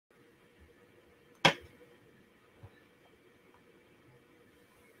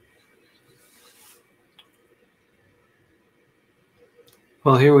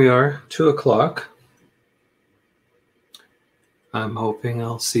Well, here we are, 2 o'clock. I'm hoping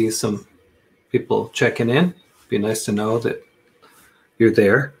I'll see some people checking in. Be nice to know that you're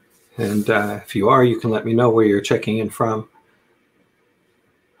there. And if you are, you can let me know where you're checking in from.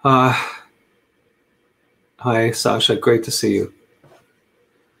 Hi, Sasha. Great to see you.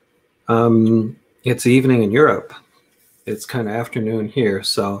 It's evening in Europe. It's kind of afternoon here,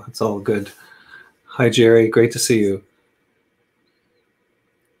 so it's all good. Hi, Jerry. Great to see you.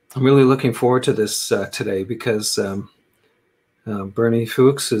 I'm really looking forward to this today because Bernie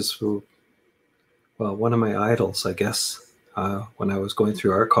Fuchs is, well, one of my idols, I guess, when I was going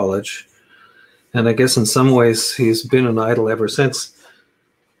through art college. And I guess in some ways he's been an idol ever since.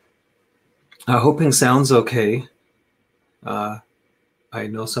 Hoping sounds okay. I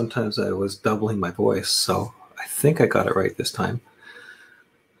know sometimes I was doubling my voice, so I think I got it right this time.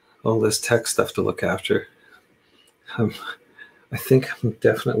 All this tech stuff to look after. I think I'm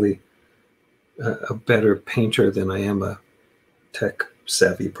definitely a better painter than I am a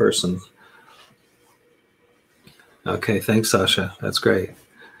tech-savvy person. Okay, thanks, Sasha. That's great.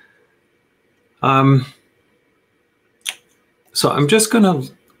 So I'm just going to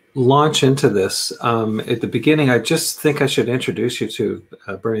launch into this. At the beginning, I just think I should introduce you to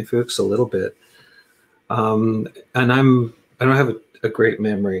Bernie Fuchs a little bit. And I don't have a great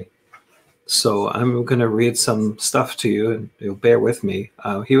memory, so I'm going to read some stuff to you, and you'll bear with me.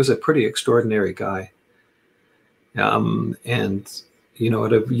 He was a pretty extraordinary guy. And, you know,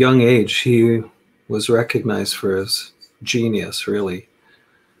 at a young age, he was recognized for his genius, really.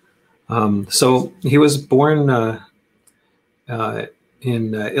 So he was born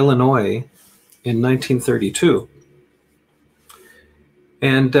in Illinois in 1932.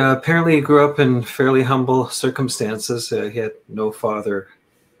 And apparently he grew up in fairly humble circumstances. He had no father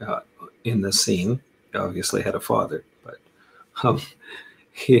in the scene. He obviously had a father, but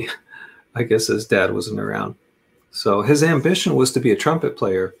I guess his dad wasn't around. So his ambition was to be a trumpet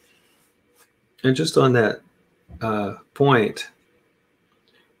player. And just on that point,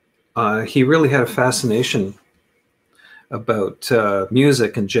 he really had a fascination about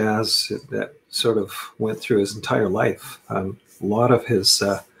music and jazz that sort of went through his entire life. A lot of his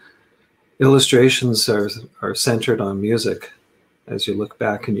illustrations are centered on music as you look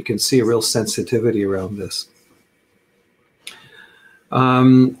back, and you can see a real sensitivity around this.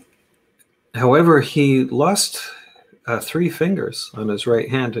 However, he lost 3 fingers on his right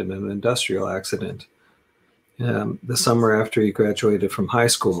hand in an industrial accident the summer after he graduated from high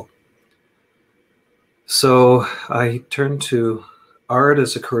school. So I turned to art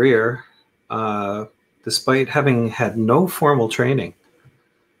as a career, despite having had no formal training.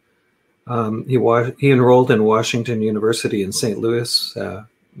 He enrolled in Washington University in St. Louis,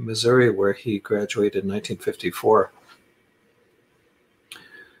 Missouri, where he graduated in 1954.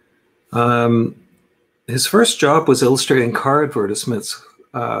 His first job was illustrating car advertisements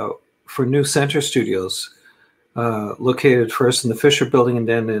for new center studios, located first in the Fisher Building and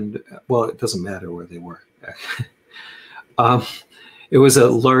then in, well, it doesn't matter where they were. It was a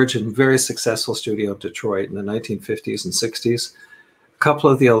large and very successful studio in Detroit in the 1950s and 60s. A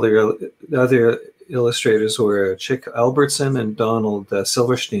couple of the other illustrators were Chick Albertson and Donald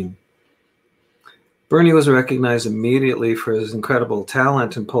Silverstein. Bernie was recognized immediately for his incredible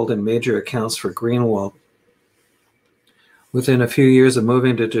talent and pulled in major accounts for Greenwald. Within a few years of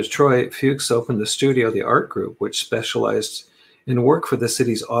moving to Detroit, Fuchs opened the studio, the Art Group, which specialized in work for the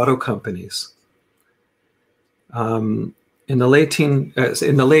city's auto companies. In the late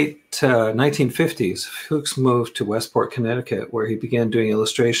 1950s, Fuchs moved to Westport, Connecticut, where he began doing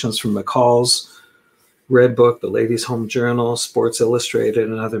illustrations for McCall's, Red Book, the Ladies' Home Journal, Sports Illustrated,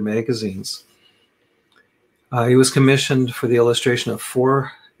 and other magazines. He was commissioned for the illustration of 4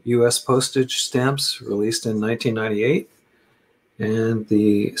 U.S. postage stamps released in 1998. And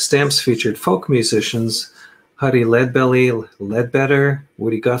the stamps featured folk musicians Huddie Leadbelly, Ledbetter,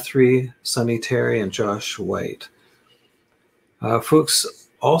 Woody Guthrie, Sonny Terry, and Josh White. Fuchs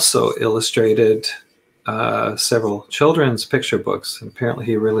also illustrated several children's picture books. And apparently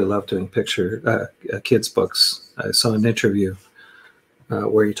he really loved doing kids' books. I saw an interview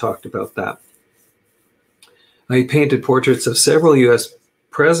where he talked about that. He painted portraits of several U.S.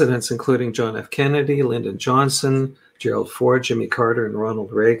 presidents, including John F. Kennedy, Lyndon Johnson, Gerald Ford, Jimmy Carter, and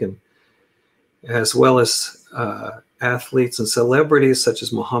Ronald Reagan, as well as athletes and celebrities such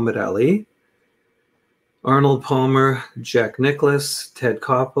as Muhammad Ali, Arnold Palmer, Jack Nicklaus, Ted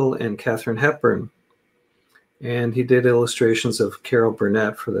Koppel, and Katharine Hepburn. And he did illustrations of Carol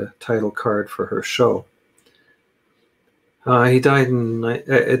Burnett for the title card for her show. He died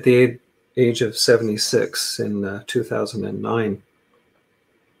at the age of 76 in 2009.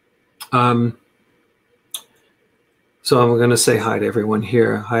 So I'm going to say hi to everyone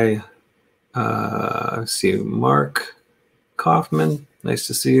here. Hi, I see Mark Kaufman. Nice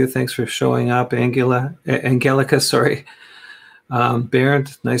to see you. Thanks for showing up. Angelica, sorry.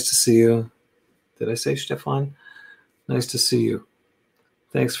 Bernd, nice to see you. Did I say Stefan? Nice to see you.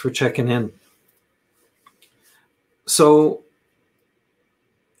 Thanks for checking in. So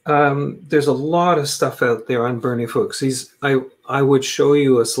there's a lot of stuff out there on Bernie Fuchs. I would show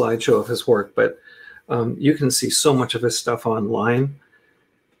you a slideshow of his work, but you can see so much of his stuff online.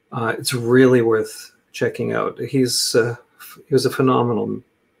 It's really worth checking out. He was a phenomenal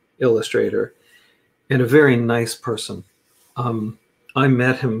illustrator and a very nice person. I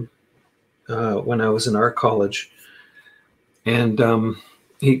met him when I was in art college, and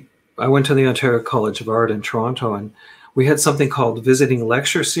I went to the Ontario College of Art in Toronto, and we had something called Visiting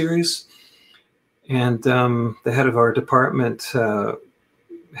Lecture Series, and the head of our department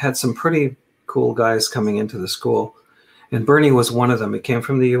had some pretty cool guys coming into the school, and Bernie was one of them. He came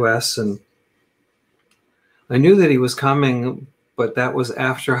from the US, and I knew that he was coming, but that was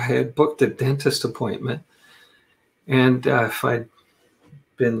after I had booked a dentist appointment. And if I'd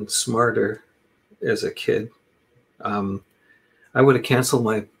been smarter as a kid, I would have canceled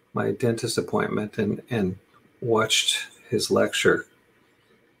my dentist appointment and watched his lecture.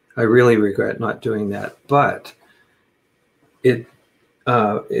 I really regret not doing that, but it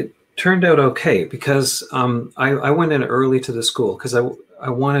turned out okay, because I went in early to the school because I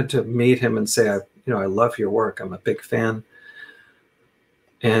wanted to meet him and say, I love your work. I'm a big fan.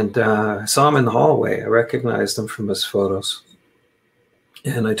 And I saw him in the hallway. I recognized him from his photos.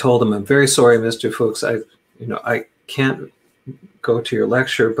 And I told him, I'm very sorry, Mr. Fuchs. I can't go to your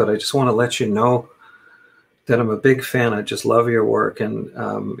lecture, but I just want to let you know that I'm a big fan. I just love your work. And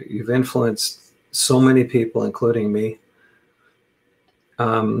you've influenced so many people, including me.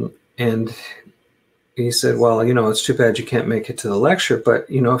 And he said, well, it's too bad you can't make it to the lecture, but,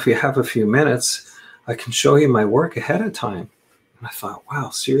 if you have a few minutes, I can show you my work ahead of time. And I thought,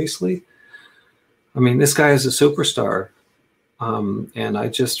 wow, seriously? I mean, this guy is a superstar. And I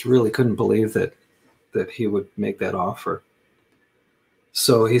just really couldn't believe that he would make that offer.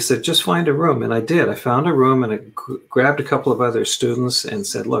 So he said, just find a room. And I did. I found a room, and I grabbed a couple of other students and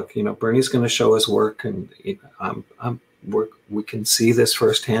said, look, Bernie's going to show his work, and we can see this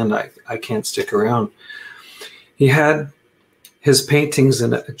firsthand. I can't stick around. He had his paintings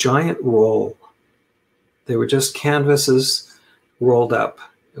in a giant roll. They were just canvases rolled up,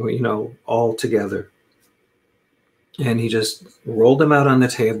 all together. And he just rolled them out on the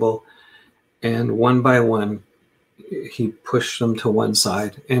table, and one by one, he pushed them to one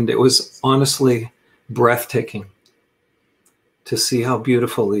side. And it was honestly breathtaking to see how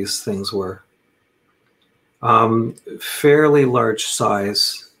beautiful these things were. Fairly large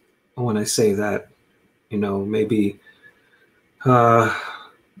size. When I say that, maybe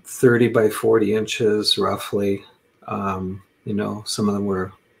 30 by 40 inches roughly. Some of them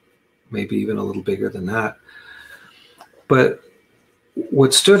were maybe even a little bigger than that. But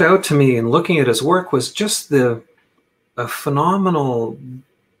what stood out to me in looking at his work was just a phenomenal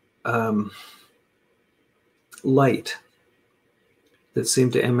light that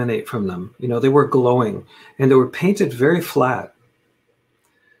seemed to emanate from them. They were glowing, and they were painted very flat.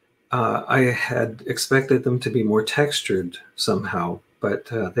 I had expected them to be more textured somehow, but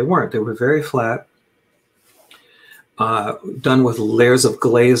they weren't. They were very flat, done with layers of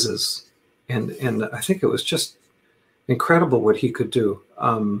glazes. And I think it was just incredible what he could do.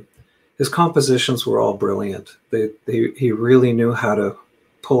 His compositions were all brilliant. He really knew how to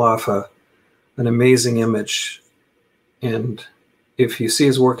pull off an amazing image. And if you see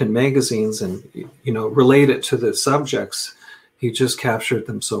his work in magazines and, relate it to the subjects, he just captured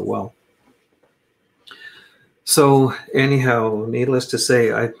them so well. So anyhow, needless to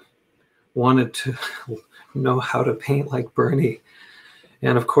say, I wanted to know how to paint like Bernie.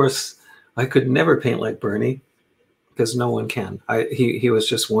 And of course, I could never paint like Bernie, because no one can. He was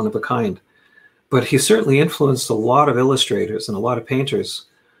just one of a kind. But he certainly influenced a lot of illustrators and a lot of painters,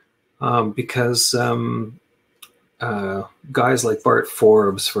 because guys like Bart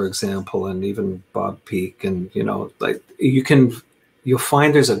Forbes, for example, and even Bob Peak, and you'll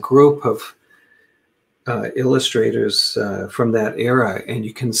find there's a group of illustrators from that era, and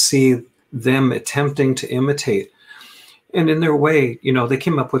you can see them attempting to imitate. And in their way, they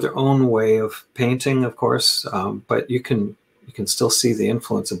came up with their own way of painting, of course, but you can still see the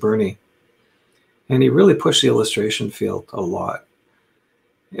influence of Bernie. And he really pushed the illustration field a lot.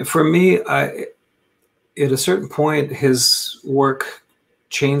 For me, at a certain point, his work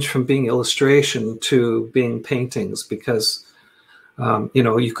changed from being illustration to being paintings, because You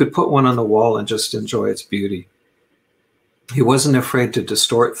know, you could put one on the wall and just enjoy its beauty. He wasn't afraid to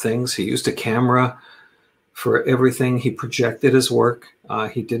distort things. He used a camera for everything. He projected his work.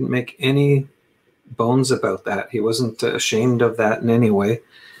 He didn't make any bones about that. He wasn't ashamed of that in any way.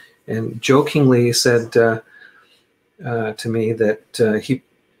 And jokingly said to me that he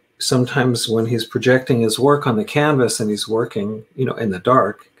sometimes, when he's projecting his work on the canvas and he's working, you know, in the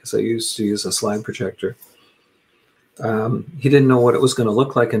dark, because I used to use a slide projector, he didn't know what it was going to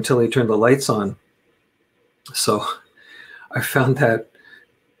look like until he turned the lights on. So I found that,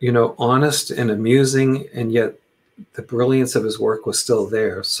 you know, honest and amusing, and yet the brilliance of his work was still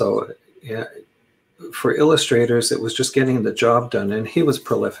there. So yeah, for illustrators, it was just getting the job done, and he was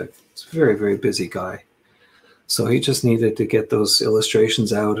prolific. He's a very, very busy guy. So he just needed to get those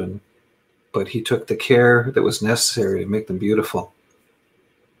illustrations out, but he took the care that was necessary to make them beautiful.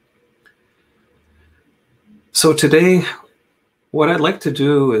 So today, what I'd like to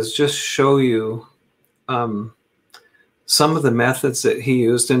do is just show you some of the methods that he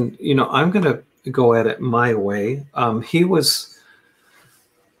used. And, you know, I'm going to go at it my way. He was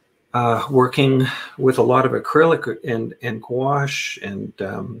working with a lot of acrylic and gouache, and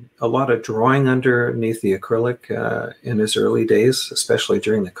a lot of drawing underneath the acrylic in his early days, especially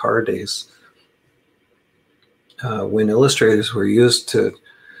during the car days, when illustrators were used to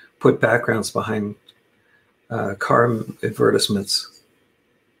put backgrounds behind car advertisements.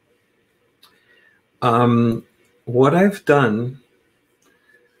 What I've done,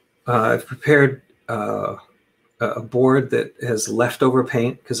 I've prepared a board that has leftover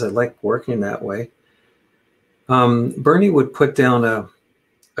paint, because I like working that way. Bernie would put down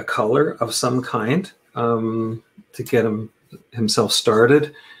a color of some kind to get himself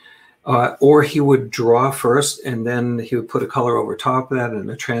started, or he would draw first and then he would put a color over top of that in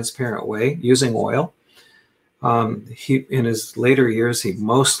a transparent way using oil. In his later years, he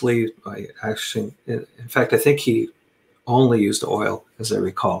mostly, in fact, I think he only used oil, as I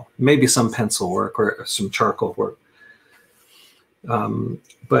recall. Maybe some pencil work or some charcoal work.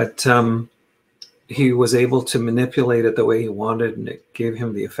 But he was able to manipulate it the way he wanted, and it gave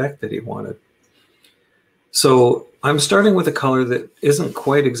him the effect that he wanted. So I'm starting with a color that isn't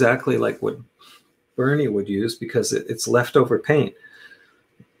quite exactly like what Bernie would use, because it's leftover paint.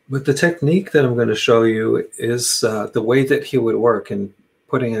 But the technique that I'm going to show you is the way that he would work, and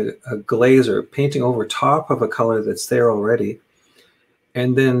putting a glaze or painting over top of a color that's there already,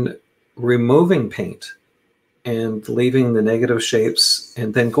 and then removing paint and leaving the negative shapes,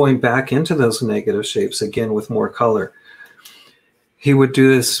 and then going back into those negative shapes again with more color. He would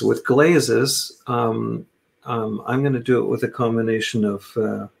do this with glazes. I'm going to do it with a combination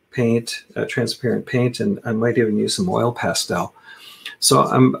of paint, transparent paint, and I might even use some oil pastel. So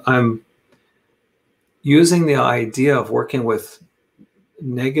I'm using the idea of working with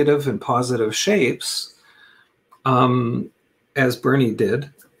negative and positive shapes, as Bernie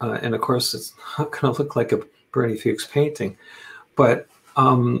did. And of course, it's not going to look like a Bernie Fuchs painting, but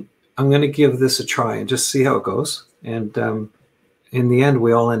I'm going to give this a try and just see how it goes. And in the end,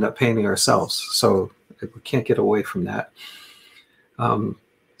 we all end up painting ourselves, so we can't get away from that.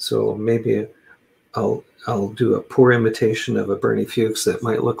 So maybe I'll do a poor imitation of a Bernie Fuchs that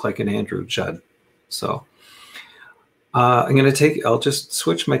might look like an Andrew Judd. So I'll just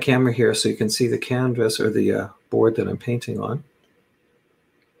switch my camera here so you can see the canvas or the board that I'm painting on.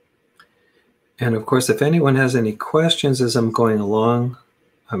 And of course, if anyone has any questions as I'm going along,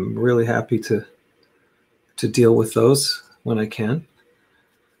 I'm really happy to deal with those when I can.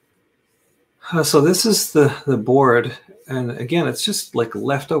 So this is the board, and again, it's just like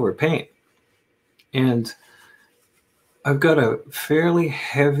leftover paint. And I've got a fairly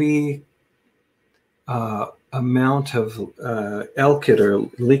heavy amount of Elkit or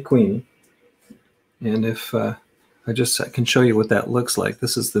Liquin. And if I can show you what that looks like.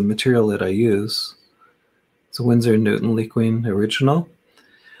 This is the material that I use. It's a Winsor & Newton Liquin original.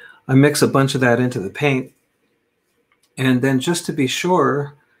 I mix a bunch of that into the paint. And then just to be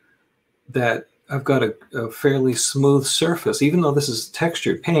sure that I've got a fairly smooth surface, even though this is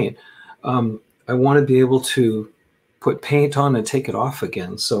textured paint, I want to be able to put paint on and take it off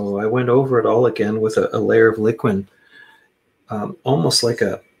again. So I went over it all again with a layer of Liquin, almost like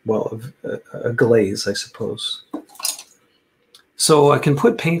a glaze, I suppose. So I can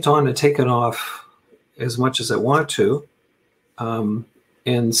put paint on and take it off as much as I want to,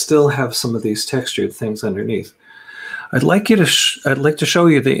 and still have some of these textured things underneath. I'd like to show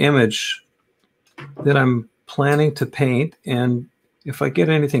you the image that I'm planning to paint, and if I get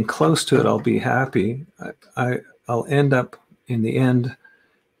anything close to it, I'll be happy. I'll end up in the end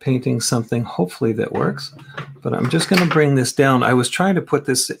painting something hopefully that works. But I'm just going to bring this down. I was trying to put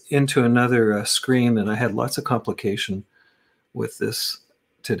this into another screen, and I had lots of complication with this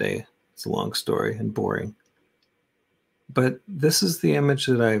today. It's a long story and boring. But this is the image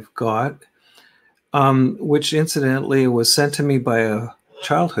that I've got, which incidentally was sent to me by a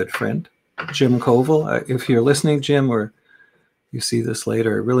childhood friend, Jim Koval. If you're listening, Jim, or you see this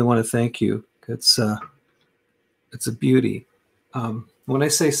later, I really want to thank you. It's a beauty. When I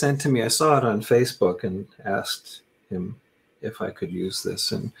say sent to me, I saw it on Facebook and asked him if I could use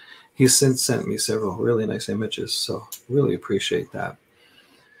this. And he's since sent me several really nice images, so really appreciate that.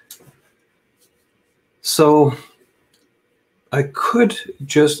 So I could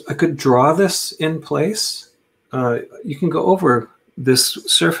draw this in place. You can go over this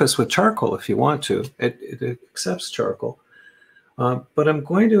surface with charcoal if you want to. It accepts charcoal. But I'm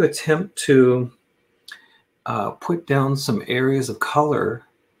going to attempt to put down some areas of color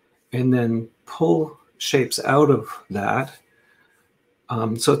and then pull shapes out of that.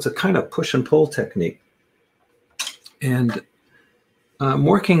 So it's a kind of push and pull technique. And I'm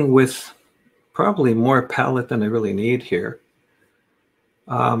working with probably more palette than I really need here.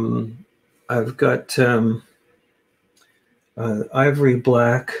 I've got ivory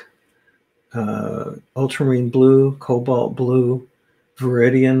black, ultramarine blue, cobalt blue,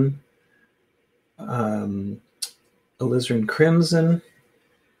 viridian, alizarin crimson,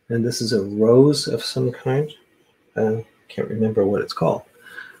 and this is a rose of some kind. Can't remember what it's called.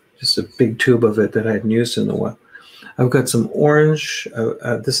 Just a big tube of it that I hadn't used in a while. I've got some orange.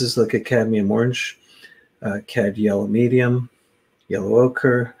 This is like a cadmium orange, cad yellow medium, yellow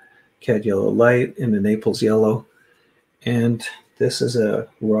ochre, cad yellow light, and a Naples yellow. And this is a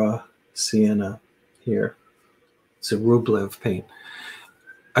raw sienna here. It's a Rublev paint.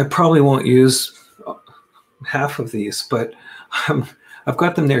 I probably won't use half of these, but I've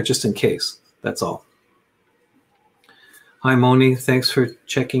got them there just in case. That's all. Hi, Moni. Thanks for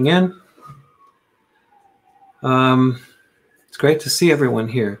checking in. It's great to see everyone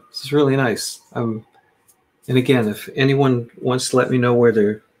here. This is really nice. And again, if anyone wants to let me know where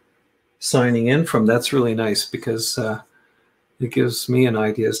they're signing in from, that's really nice, because it gives me an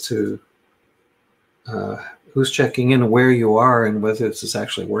idea as to who's checking in and where you are and whether this is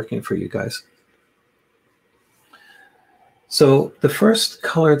actually working for you guys. So the first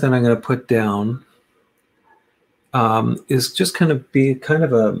color that I'm going to put down is just going to be kind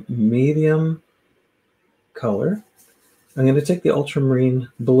of a medium color. I'm going to take the ultramarine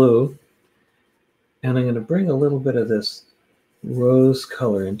blue and I'm going to bring a little bit of this rose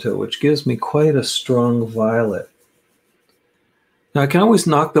color into it, which gives me quite a strong violet. Now I can always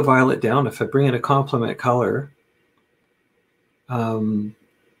knock the violet down if I bring in a complement color.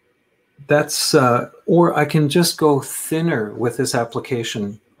 Or I can just go thinner with this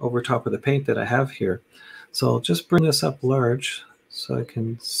application over top of the paint that I have here. So I'll just bring this up large so I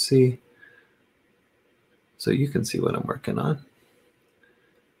can see, so you can see what I'm working on.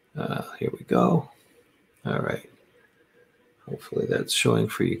 Here we go. All right. Hopefully that's showing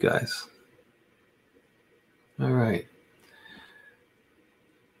for you guys. All right.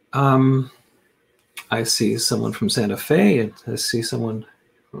 I see someone from Santa Fe, and I see someone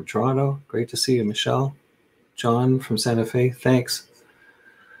from Toronto. Great to see you, Michelle. John from Santa Fe, thanks.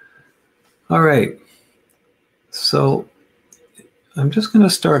 All right. So I'm just going to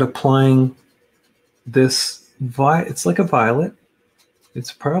start applying this. It's like a violet.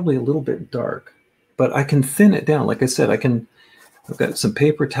 It's probably a little bit dark, but I can thin it down. Like I said, I've got some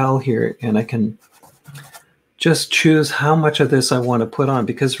paper towel here, and I can just choose how much of this I want to put on,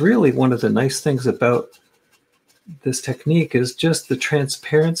 because really one of the nice things about this technique is just the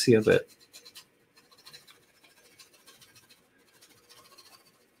transparency of it.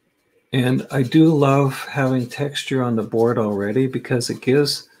 And I do love having texture on the board already, because it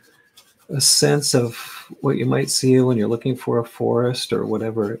gives a sense of what you might see when you're looking for a forest or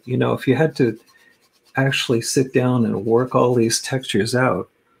whatever. You know, if you had to actually sit down and work all these textures out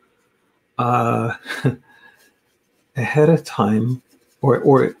ahead of time,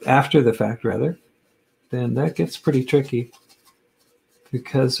 or after the fact rather, then that gets pretty tricky,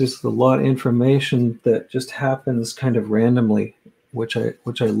 because there's a lot of information that just happens kind of randomly, which I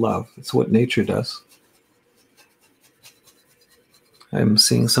love. It's what nature does. I'm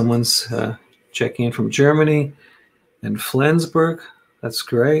seeing someone's checking in from Germany and Flensburg. That's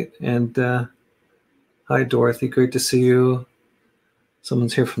great. And hi, Dorothy. Great to see you.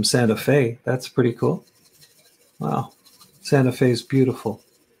 Someone's here from Santa Fe. That's pretty cool. Wow. Santa Fe is beautiful.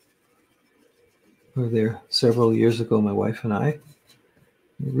 We were there several years ago, my wife and I.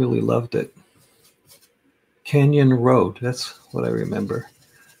 We really loved it. Canyon Road. That's what I remember.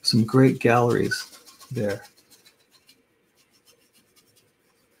 some great galleries there.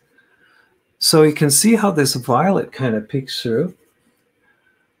 So you can see how this violet kind of peeks through.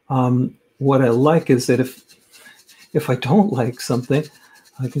 What I like is that if I don't like something,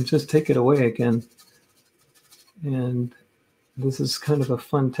 I can just take it away again. And this is kind of a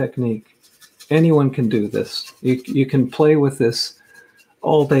fun technique. Anyone can do this. You can play with this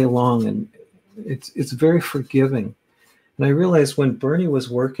all day long, and it's very forgiving. And I realized when Bernie was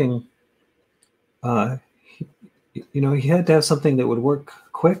working, he had to have something that would work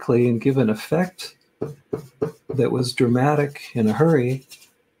quickly and give an effect that was dramatic in a hurry,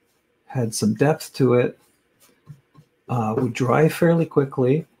 had some depth to it, would dry fairly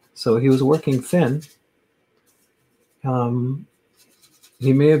quickly. So he was working thin.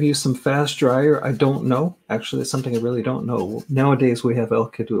 He may have used some fast dryer. I don't know. Actually, it's something I really don't know. Nowadays, we have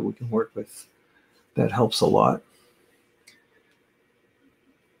Elka that we can work with. That helps a lot.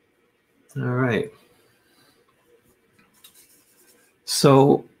 All right.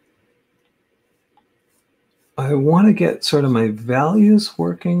 So I want to get sort of my values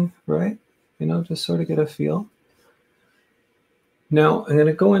working, right? Just sort of get a feel. Now I'm going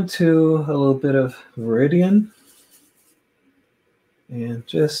to go into a little bit of Viridian and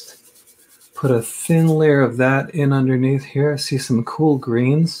just put a thin layer of that in underneath here. I see some cool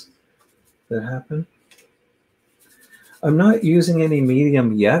greens that happen. I'm not using any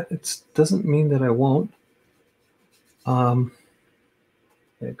medium yet. It doesn't mean that I won't.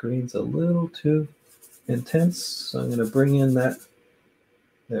 That green's a little too intense, so I'm going to bring in that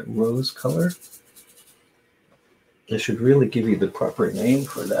rose color. I should really give you the proper name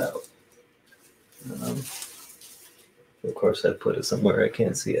for that. Of course, I put it somewhere I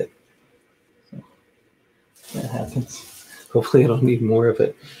can't see it. So that happens. Hopefully I don't need more of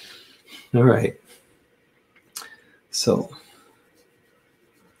it. All right. So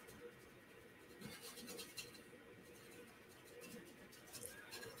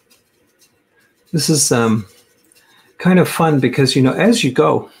this is kind of fun because, as you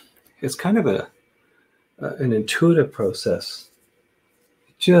go, it's kind of an intuitive process.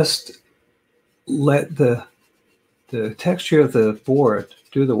 Just let the texture of the board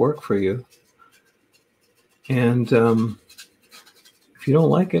do the work for you. And if you don't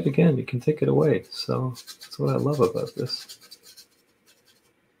like it, again, you can take it away. So that's what I love about this.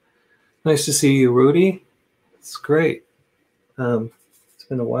 Nice to see you, Rudy. It's great. It's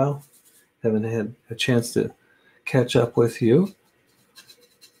been a while. Haven't had a chance to catch up with you.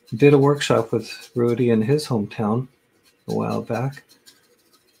 Did a workshop with Rudy in his hometown a while back.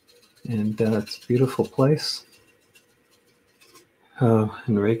 And it's a beautiful place in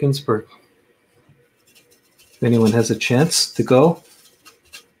Regensburg. If anyone has a chance to go,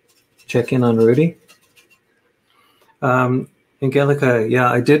 check in on Rudy. Angelica,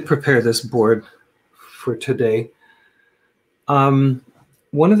 yeah, I did prepare this board for today.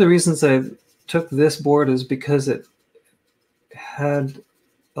 One of the reasons I took this board is because it had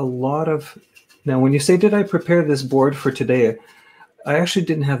a lot of... Now, when you say, did I prepare this board for today? I actually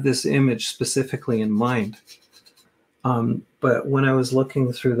didn't have this image specifically in mind. But when I was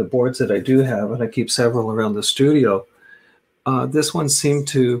looking through the boards that I do have, and I keep several around the studio, this one seemed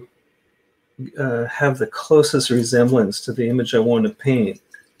to have the closest resemblance to the image I want to paint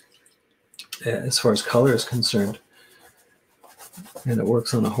as far as color is concerned. And it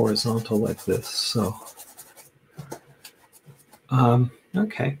works on a horizontal like this. So,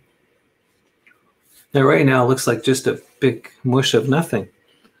 okay. Now, right now, it looks like just a big mush of nothing.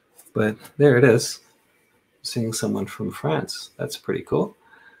 But there it is. Seeing someone from France. That's pretty cool.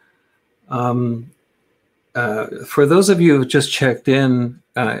 For those of you who just checked in,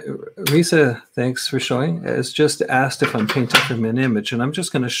 Risa, thanks for showing, has just asked if I'm painting from an image. And I'm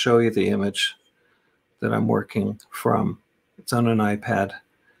just going to show you the image that I'm working from. It's on an iPad.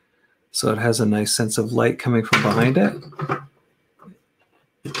 So it has a nice sense of light coming from behind it.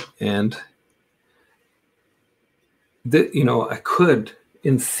 And I could,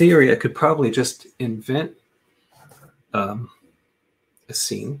 in theory, I could probably just invent a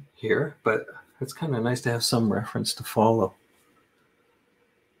scene here, but it's kind of nice to have some reference to follow.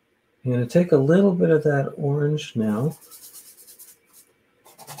 I'm going to take a little bit of that orange now.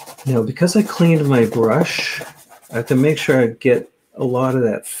 Now, because I cleaned my brush, I have to make sure I get a lot of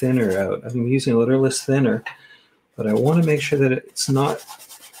that thinner out. I'm using a little less thinner, but I want to make sure that it's not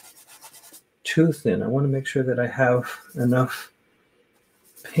too thin. I want to make sure that I have enough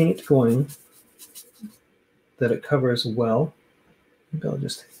paint going that it covers well. Maybe I'll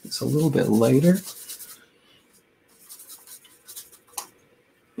just take this a little bit lighter.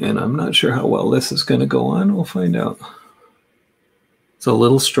 And I'm not sure how well this is going to go on. We'll find out. It's a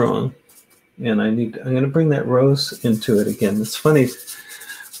little strong, and I'm going to bring that rose into it again. It's funny,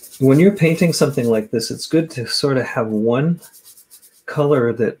 when you're painting something like this, it's good to sort of have one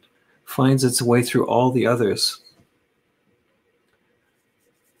color that finds its way through all the others.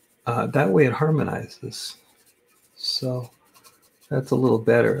 That way it harmonizes. So that's a little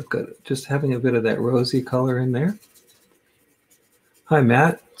better. I've got just having a bit of that rosy color in there. Hi,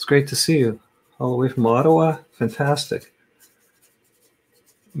 Matt. It's great to see you. All the way from Ottawa. Fantastic.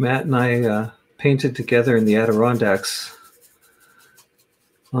 Matt and I painted together in the Adirondacks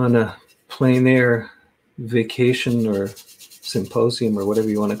on a plein air vacation or symposium or whatever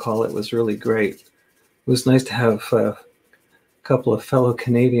you want to call it. It was really great. It was nice to have a couple of fellow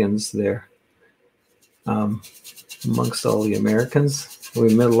Canadians there amongst all the Americans.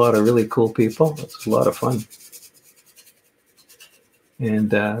 We met a lot of really cool people. It was a lot of fun.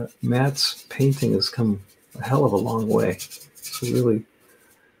 And Matt's painting has come a hell of a long way. So really,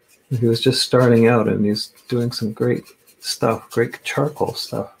 he was just starting out and he's doing some great stuff, great charcoal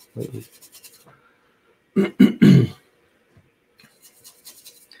stuff lately.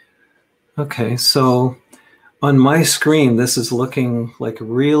 Okay, so on my screen, this is looking like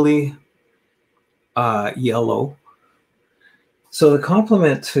really yellow. So the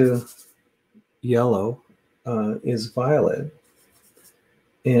complement to yellow is violet,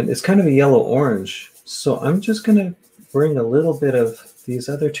 and it's kind of a yellow-orange. So I'm just going to bring a little bit of these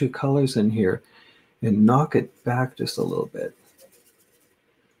other two colors in here and knock it back just a little bit.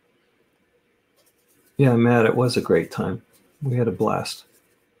 Yeah, Matt, it was a great time. We had a blast.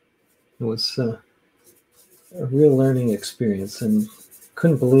 It was a real learning experience, and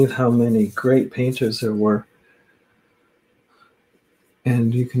couldn't believe how many great painters there were.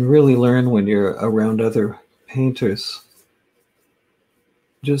 And you can really learn when you're around other painters,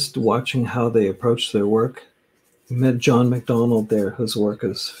 just watching how they approach their work. I met John MacDonald there, whose work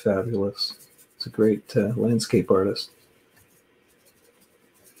is fabulous. He's a great landscape artist.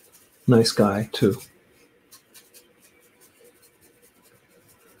 Nice guy, too.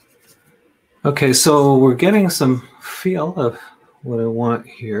 Okay, so we're getting some feel of what I want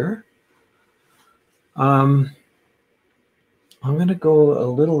here. I'm going to go a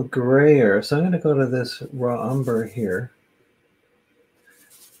little grayer. So I'm going to go to this raw umber here.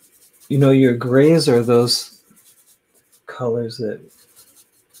 You know, your grays are those colors that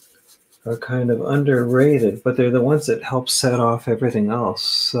are kind of underrated, but they're the ones that help set off everything else.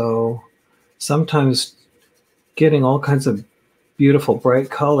 So sometimes getting all kinds of beautiful bright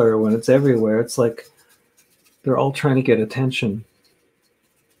color when it's everywhere, it's like they're all trying to get attention.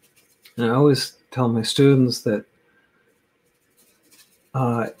 And I always tell my students that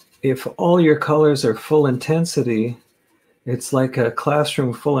if all your colors are full intensity, it's like a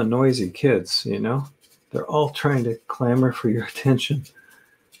classroom full of noisy kids, you know? They're all trying to clamor for your attention.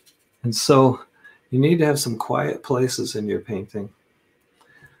 And so you need to have some quiet places in your painting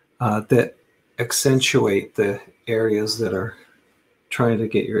that accentuate the areas that are trying to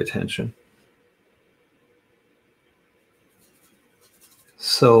get your attention.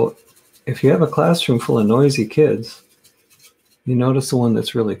 So if you have a classroom full of noisy kids, you notice the one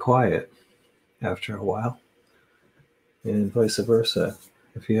that's really quiet after a while, and vice versa.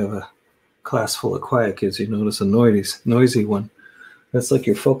 If you have a class full of quiet kids, you notice a noisy one. That's like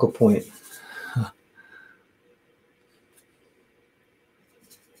your focal point.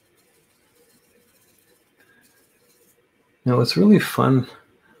 Now, what's really fun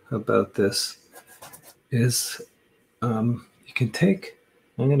about this is you can take,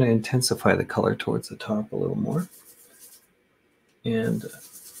 I'm going to intensify the color towards the top a little more. And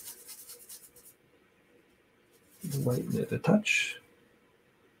lighten it a touch.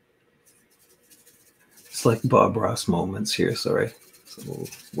 It's like Bob Ross moments here, sorry. It's a little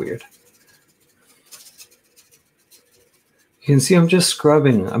weird. You can see I'm just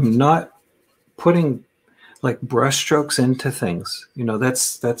scrubbing. I'm not putting like brush strokes into things. You know,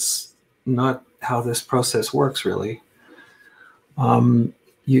 that's not how this process works, really.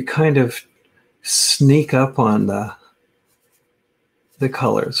 You kind of sneak up on the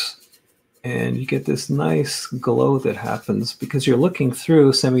colors, and you get this nice glow that happens because you're looking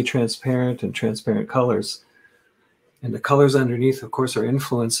through semi-transparent and transparent colors. And the colors underneath, of course, are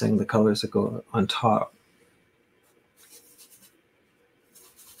influencing the colors that go on top.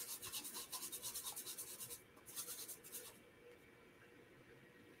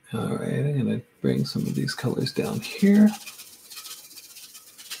 All right, I'm going to bring some of these colors down here.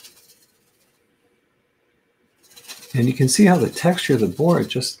 And you can see how the texture of the board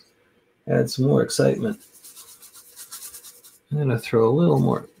just adds more excitement. I'm going to throw a little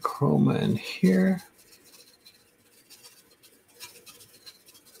more chroma in here.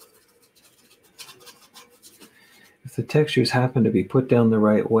 if the textures happen to be put down the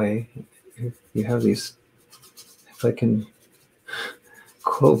right way, you have these, if I can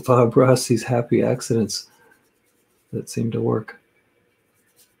quote Bob Ross, these happy accidents that seem to work.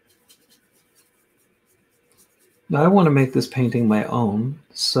 Now I want to make this painting my own,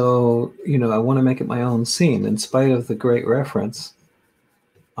 so I want to make it my own scene in spite of the great reference.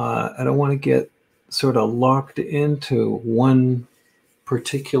 I don't want to get sort of locked into one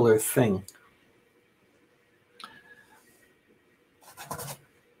particular thing.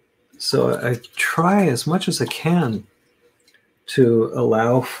 So I try as much as I can to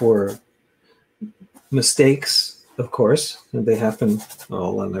allow for mistakes, of course, and they happen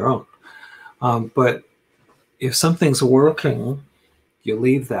all on their own. But if something's working, you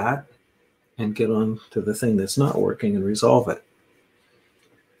leave that and get on to the thing that's not working and resolve it.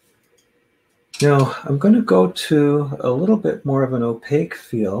 Now, I'm going to go to a little bit more of an opaque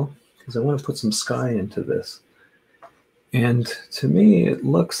feel because I want to put some sky into this. And to me, it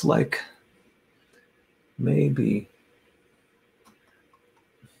looks like maybe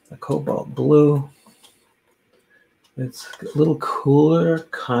a cobalt blue. It's a little cooler,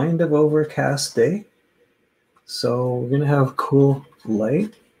 kind of overcast day. So we're going to have cool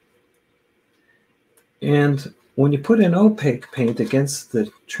light. And when you put an opaque paint against the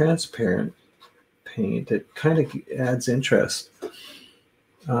transparent paint, it kind of adds interest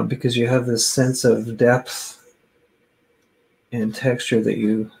because you have this sense of depth and texture that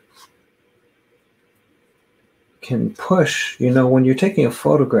you can push. When you're taking a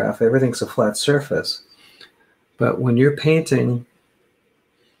photograph, everything's a flat surface. But when you're painting,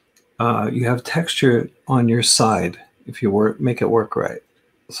 you have texture on your side if you make it work right.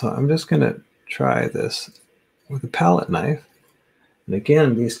 So I'm just going to try this with a palette knife. And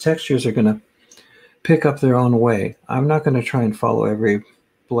again, these textures are going to pick up their own way. I'm not going to try and follow every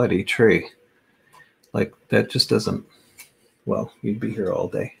bloody tree. Like, that just doesn't, well, you'd be here all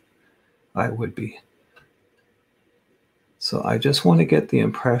day. I would be. So I just want to get the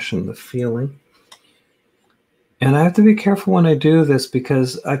impression, the feeling. And I have to be careful when I do this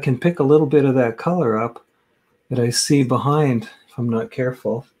because I can pick a little bit of that color up that I see behind if I'm not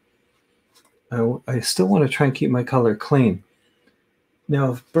careful. I still want to try and keep my color clean.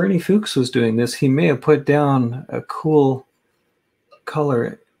 Now, if Bernie Fuchs was doing this, he may have put down a cool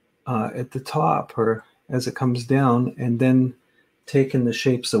color at the top or as it comes down and then taken the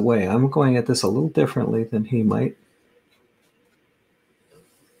shapes away. I'm going at this a little differently than he might.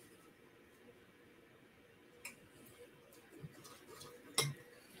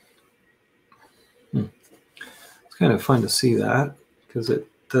 It's kind of fun to see that because it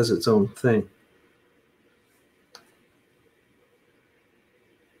does its own thing.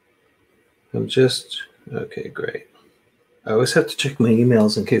 Okay, great. I always have to check my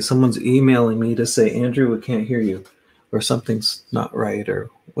emails in case someone's emailing me to say, Andrew, we can't hear you, or something's not right, or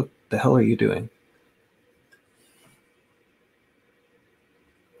what the hell are you doing?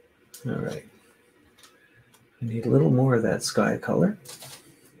 All right. I need a little more of that sky color.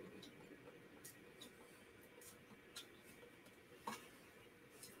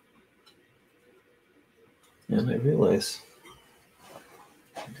 And I realize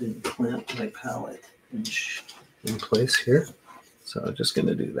I didn't plant my palette in place here. So I'm just going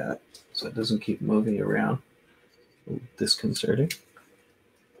to do that so it doesn't keep moving around. A little disconcerting.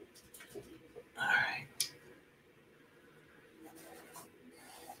 All right.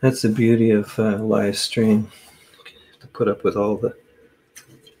 That's the beauty of live stream. To put up with all the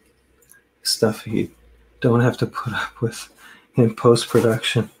stuff you don't have to put up with in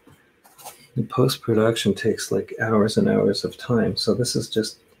post-production. And post-production takes like hours and hours of time. So this is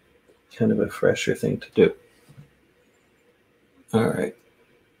just kind of a fresher thing to do. All right.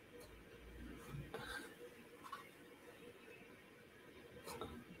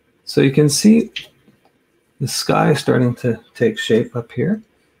 So you can see the sky starting to take shape up here.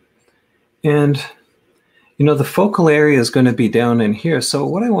 And, the focal area is going to be down in here. So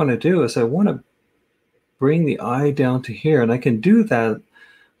what I want to do is I want to bring the eye down to here. And I can do that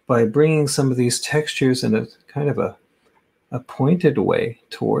by bringing some of these textures in a kind of a pointed way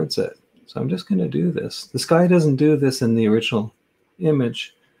towards it. So I'm just going to do this. The sky doesn't do this in the original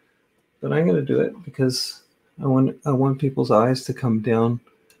image, but I'm going to do it because I want people's eyes to come down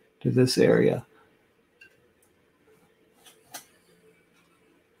to this area.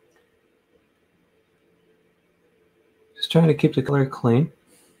 Just trying to keep the color clean.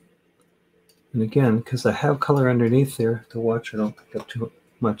 And again, because I have color underneath there to watch, I don't pick up too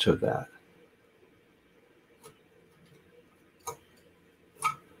much of that.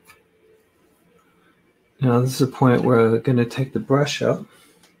 Now this is a point where I'm going to take the brush up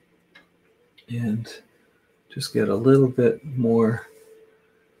and just get a little bit more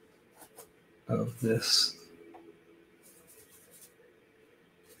of this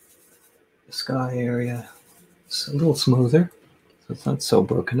sky area. It's a little smoother, so it's not so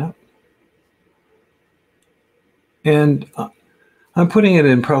broken up. And I'm putting it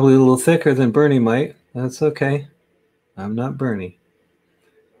in probably a little thicker than Bernie might. That's okay. I'm not Bernie.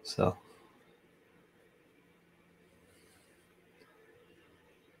 So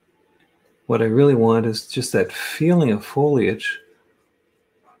what I really want is just that feeling of foliage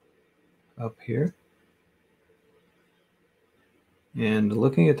up here. And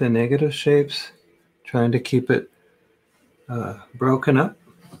looking at the negative shapes, trying to keep it broken up.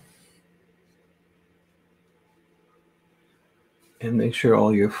 And make sure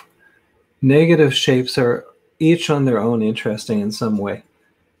all your negative shapes are each on their own interesting in some way.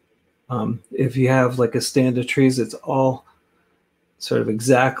 If you have like a stand of trees, it's all sort of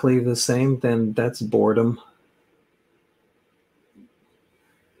exactly the same, then that's boredom.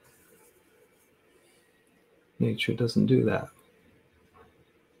 Nature doesn't do that.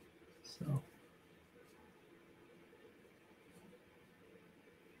 So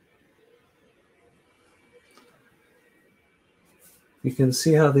you can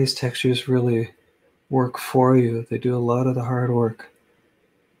see how these textures really work for you. They do a lot of the hard work.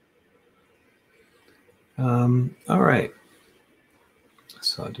 All right.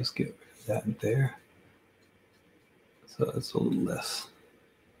 So I'll just get rid of that in there. So it's a little less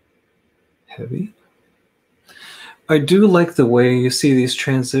heavy. I do like the way you see these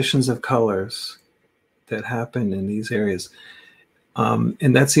transitions of colors that happen in these areas.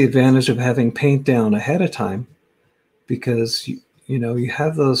 And that's the advantage of having paint down ahead of time, because you know, you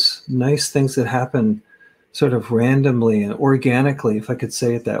have those nice things that happen sort of randomly and organically, if I could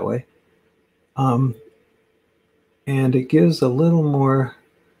say it that way. And it gives a little more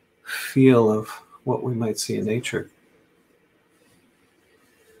feel of what we might see in nature.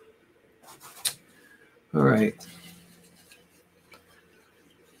 All right.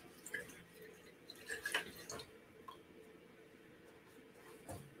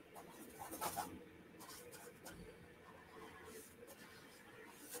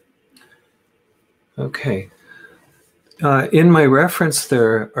 Okay. In my reference,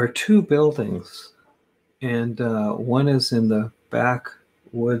 there are two buildings, and one is in the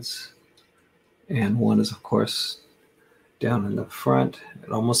backwoods, and one is, of course, down in the front.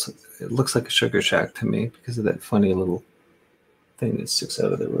 It looks like a sugar shack to me because of that funny little thing that sticks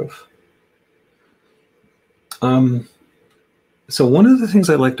out of the roof. So one of the things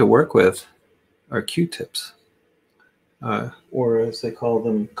I like to work with are Q-tips, or as they call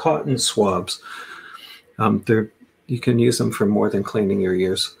them, cotton swabs. You can use them for more than cleaning your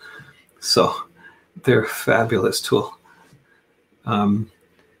ears. So they're a fabulous tool. All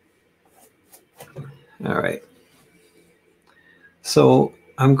right. So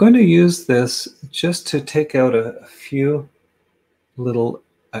I'm going to use this just to take out a few little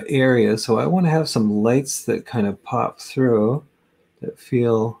areas. So I want to have some lights that kind of pop through that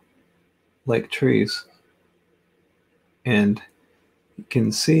feel like trees. And you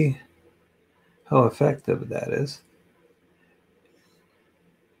can see how effective that is.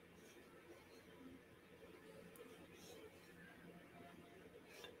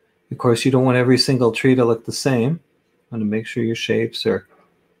 Of course, you don't want every single tree to look the same. You want to make sure your shapes are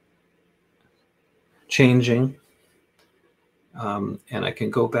changing. And I can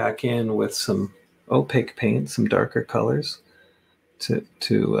go back in with some opaque paint, some darker colors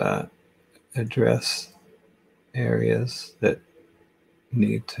to address areas that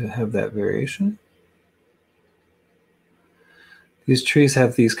need to have that variation. These trees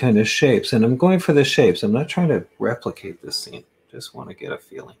have these kind of shapes, and I'm going for the shapes. I'm not trying to replicate this scene. Just want to get a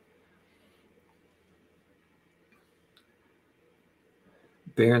feeling.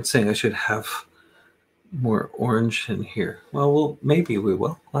 Baron's saying I should have more orange in here. Well, maybe we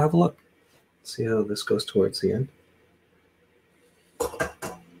will. I'll have a look. See how this goes towards the end.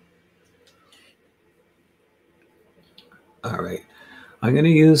 All right. I'm going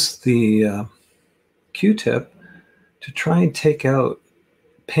to use the Q-tip to try and take out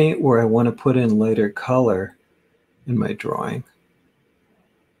paint where I want to put in lighter color in my drawing.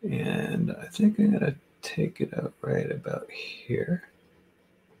 And I think I'm going to take it out right about here.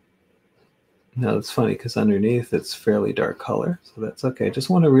 Now it's funny because underneath it's fairly dark color, so that's okay. I just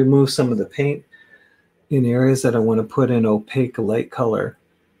want to remove some of the paint in areas that I want to put in opaque light color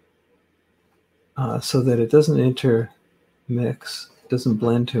so that it doesn't intermix, doesn't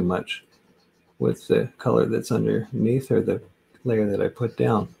blend too much with the color that's underneath or the layer that I put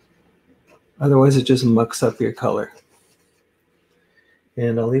down. Otherwise it just mucks up your color.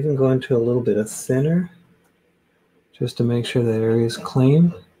 And I'll even go into a little bit of thinner just to make sure that area is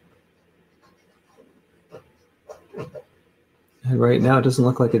clean. And right now it doesn't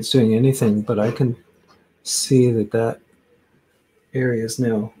look like it's doing anything, but I can see that that area is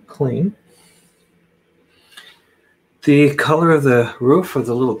now clean. The color of the roof of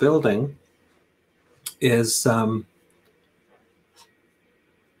the little building is a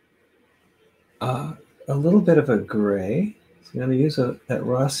little bit of a gray. So I'm going to use that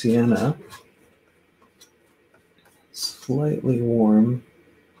raw sienna, slightly warm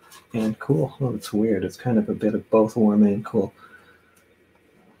and cool. Oh, it's weird. It's kind of a bit of both warm and cool.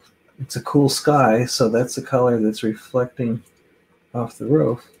 It's a cool sky, so that's the color that's reflecting off the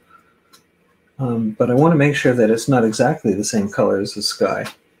roof. But I want to make sure that it's not exactly the same color as the sky.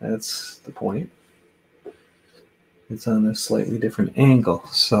 That's the point. It's on a slightly different angle,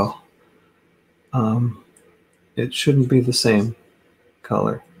 so it shouldn't be the same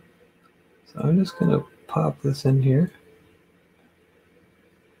color. So I'm just going to pop this in here.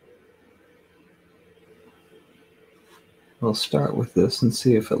 We'll start with this and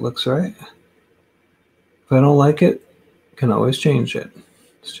see if it looks right. If I don't like it, I can always change it.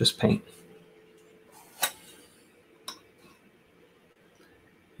 It's just paint.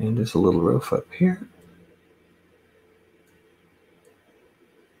 And there's a little roof up here.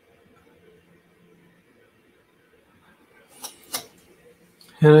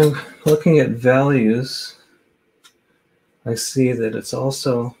 And I'm looking at values. I see that it's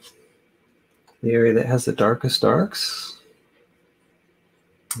also the area that has the darkest darks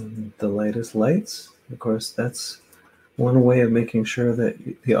and the lightest lights. Of course, that's one way of making sure that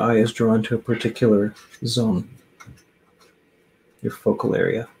the eye is drawn to a particular zone, your focal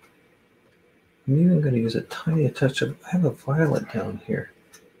area. I'm even going to use a tiny touch of, I have a violet down here.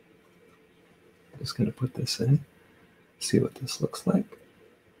 I'm just going to put this in, see what this looks like.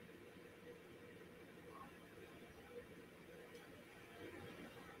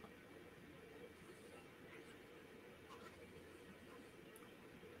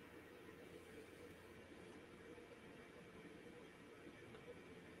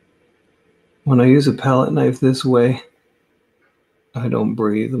 When I use a palette knife this way, I don't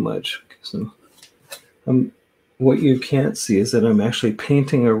breathe much. So what you can't see is that I'm actually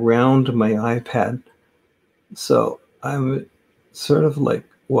painting around my iPad. So I'm sort of like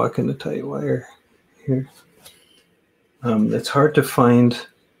walking a tight wire here. It's hard to find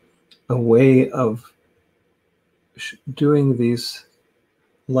a way of doing these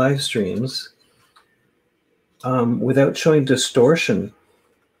live streams without showing distortion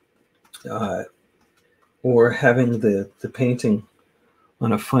or having the painting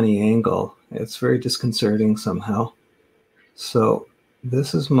on a funny angle. It's very disconcerting somehow. So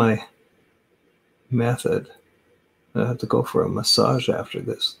this is my method. I have to go for a massage after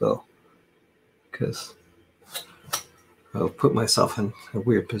this though, because I'll put myself in a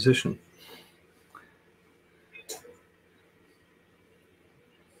weird position.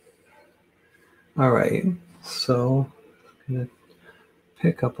 All right, so I'm gonna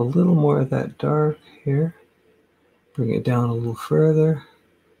pick up a little more of that dark here, bring it down a little further.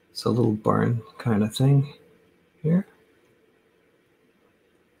 It's a little barn kind of thing here.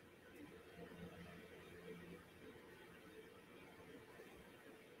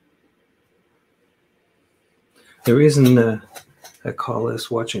 The reason I call this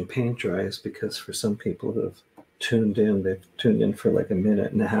watching paint dry is because for some people who have tuned in, they've tuned in for like a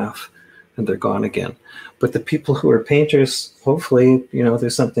minute and a half and they're gone again. But the people who are painters, hopefully, you know,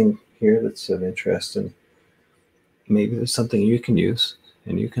 there's something here that's of interest and maybe there's something you can use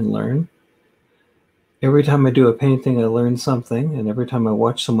and you can learn. Every time I do a painting, I learn something, and every time I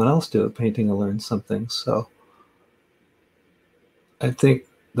watch someone else do a painting, I learn something. So I think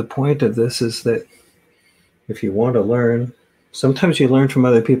the point of this is that if you want to learn, sometimes you learn from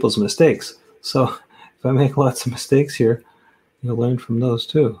other people's mistakes. So if I make lots of mistakes here, you'll learn from those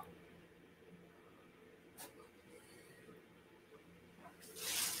too.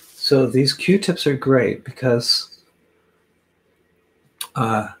 So these Q-tips are great because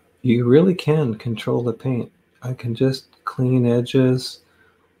you really can control the paint. I can just clean edges.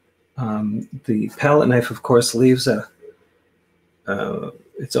 The palette knife, of course, leaves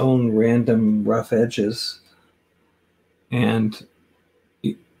its own random rough edges, and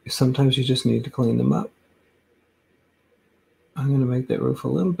sometimes you just need to clean them up. I'm going to make that roof a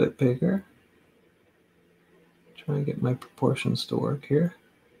little bit bigger. Try and get my proportions to work here.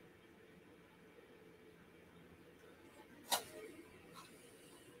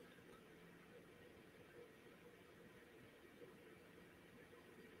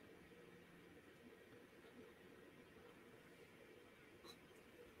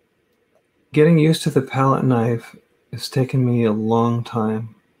 Getting used to the palette knife It's taken me a long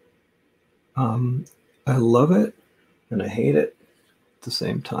time. I love it and I hate it at the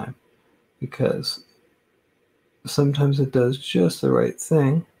same time, because sometimes it does just the right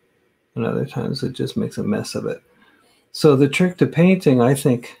thing, and other times it just makes a mess of it. So the trick to painting, I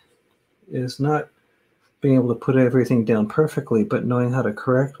think, is not being able to put everything down perfectly, but knowing how to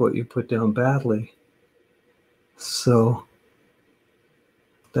correct what you put down badly. So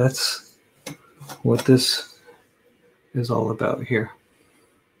that's what this is all about here.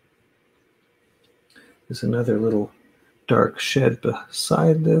 There's another little dark shed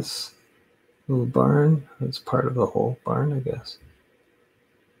beside this little barn. It's part of the whole barn, I guess.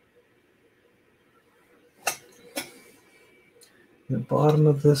 The bottom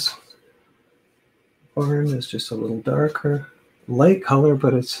of this barn is just a little darker, light color,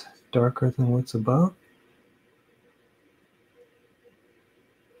 but it's darker than what's above.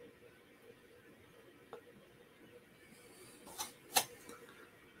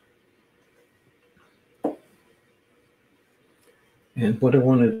 And what I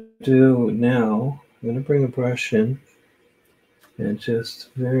want to do now, I'm going to bring a brush in and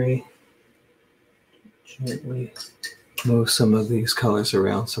just very gently move some of these colors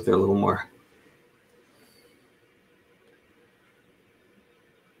around so they're a little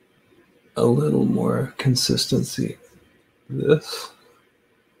more consistency. This.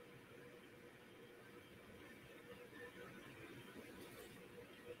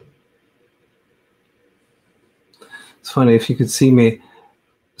 It's funny, if you could see me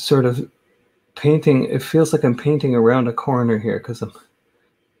sort of painting, it feels like I'm painting around a corner here because I've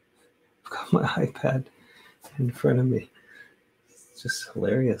got my iPad in front of me. It's just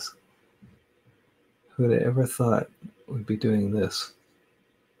hilarious. Who would have ever thought would be doing this?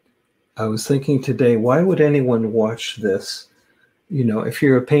 I was thinking today, why would anyone watch this? You know, if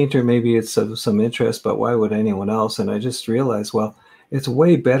you're a painter, maybe it's of some interest, but why would anyone else? And I just realized, well, it's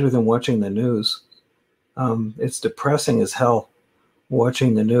way better than watching the news. It's depressing as hell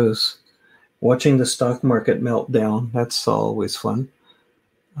watching the news. Watching the stock market melt down, that's always fun.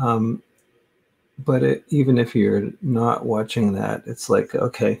 But even if you're not watching that, it's like,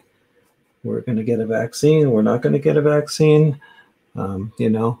 okay, we're going to get a vaccine, we're not going to get a vaccine. You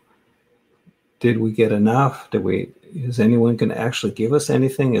know, did we get enough? Is anyone going to actually give us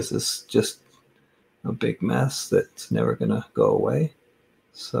anything? Is this just a big mess that's never going to go away?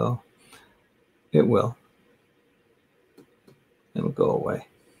 So it will. It'll go away.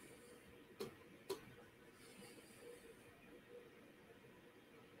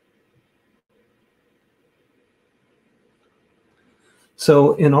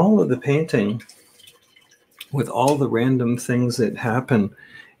 So in all of the painting, with all the random things that happen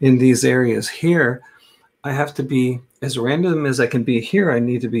in these areas here, I have to be as random as I can be here. I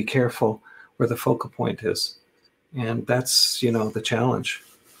need to be careful where the focal point is. And that's, you know, the challenge.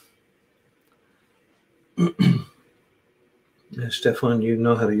 Stefan, you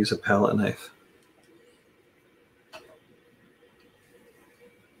know how to use a palette knife.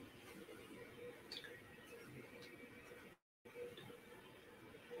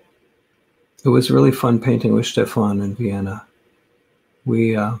 It was really fun painting with Stefan in Vienna.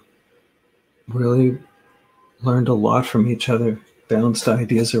 We really learned a lot from each other, bounced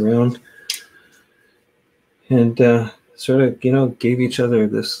ideas around, and sort of, you know, gave each other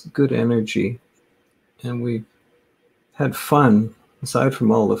this good energy. And we had fun. Aside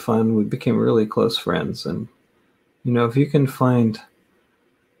from all the fun, we became really close friends. And, you know, if you can find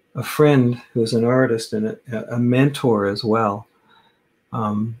a friend who's an artist and a mentor as well,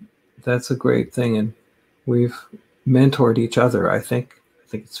 that's a great thing. And we've mentored each other, I think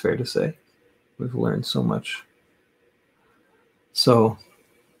it's fair to say. We've learned so much. So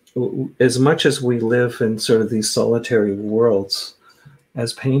as much as we live in sort of these solitary worlds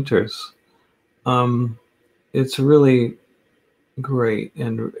as painters, it's really great.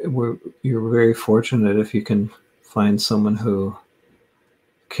 And you're very fortunate if you can find someone who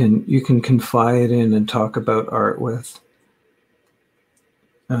you can confide in and talk about art with.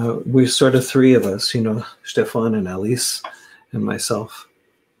 We're sort of three of us, you know, Stefan and Alice and myself.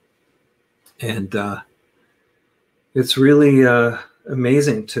 And it's really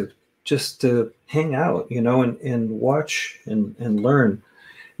amazing to hang out, you know, and watch and learn.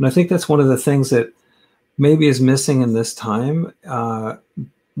 And I think that's one of the things that maybe is missing in this time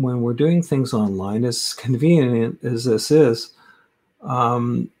when we're doing things online, as convenient as this is,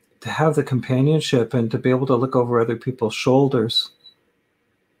 to have the companionship and to be able to look over other people's shoulders.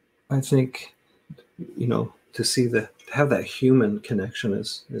 I think, you know, to have that human connection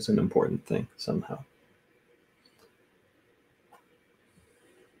is an important thing somehow.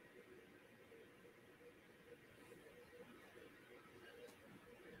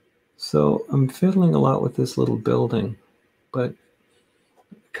 So I'm fiddling a lot with this little building, but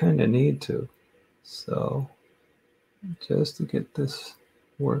I kind of need to. So just to get this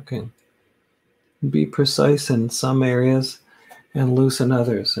working, be precise in some areas and loose in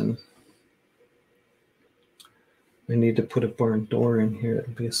others. And I need to put a barn door in here.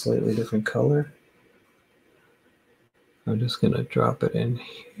 It'll be a slightly different color. I'm just going to drop it in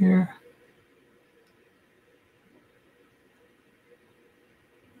here.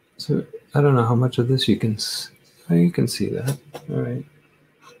 So I don't know how much of this you can see. Oh, you can see that. All right.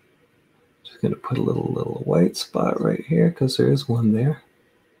 Just going to put a little white spot right here because there is one there.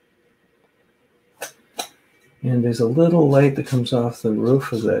 And there's a little light that comes off the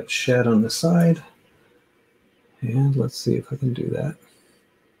roof of that shed on the side. And let's see if I can do that.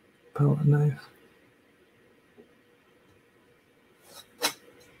 Palette knife.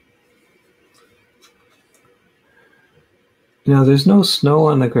 Now there's no snow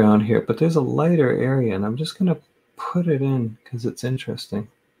on the ground here, but there's a lighter area, and I'm just going to put it in because it's interesting.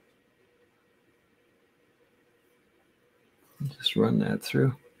 Just run that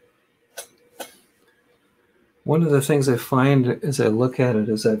through. One of the things I find as I look at it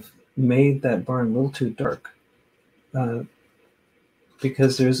is I've made that barn a little too dark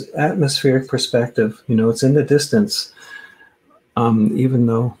because there's atmospheric perspective. You know, it's in the distance, even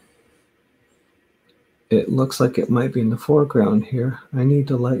though it looks like it might be in the foreground here. I need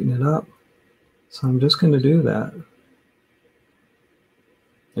to lighten it up. So I'm just going to do that.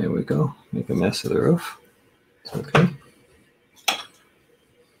 There we go. Make a mess of the roof. It's okay.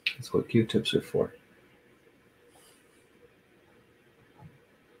 That's what Q-tips are for.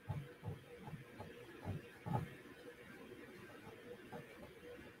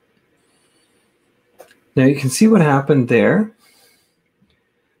 Now you can see what happened there.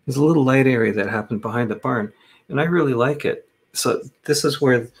 There's a little light area that happened behind the barn, and I really like it. So this is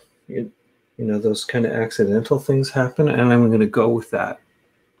where, you know, those kind of accidental things happen, and I'm going to go with that.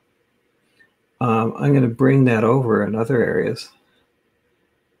 I'm going to bring that over in other areas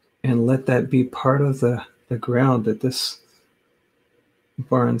and let that be part of the ground that this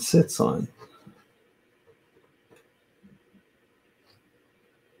barn sits on.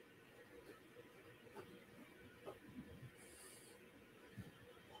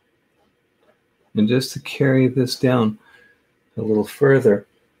 And just to carry this down a little further,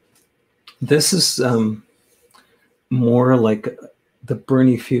 this is more like the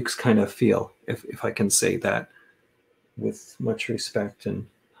Bernie Fuchs kind of feel, if I can say that with much respect and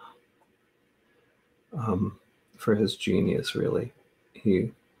for his genius, really.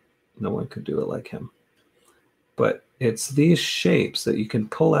 No one could do it like him. But it's these shapes that you can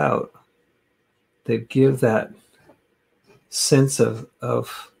pull out that give that sense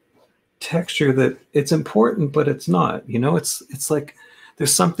of texture that it's important, but it's not. You know, it's like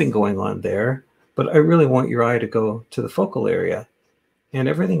there's something going on there, but I really want your eye to go to the focal area, and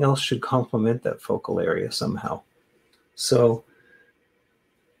everything else should complement that focal area somehow. So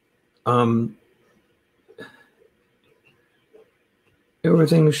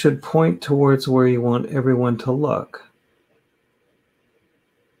everything should point towards where you want everyone to look.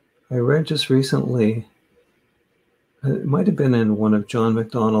 I read just recently, it might have been in one of John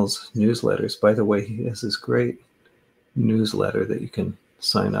McDonnell's newsletters. By the way, he has this great newsletter that you can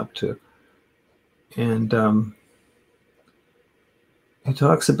sign up to. And he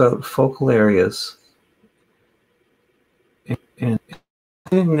talks about focal areas. And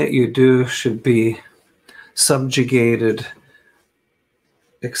anything that you do should be subjugated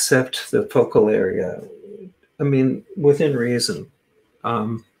except the focal area. I mean, within reason.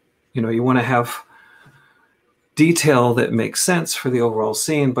 You know, you want to have detail that makes sense for the overall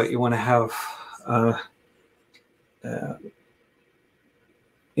scene, but you want to have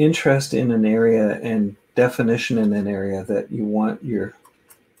interest in an area and definition in an area that you want your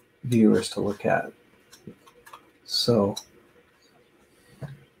viewers to look at. So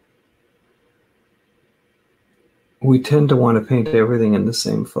we tend to want to paint everything in the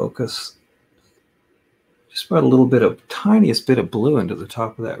same focus. Just brought a little bit of, tiniest bit of blue into the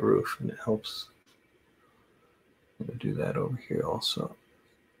top of that roof, and it helps. I'm going to do that over here also.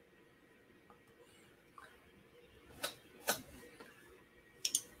 I'm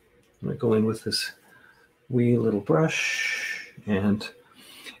going to go in with this wee little brush, and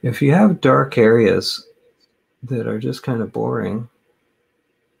if you have dark areas that are just kind of boring,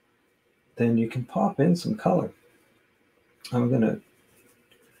 then you can pop in some color. I'm going to,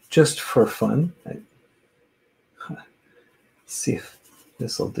 just for fun, see if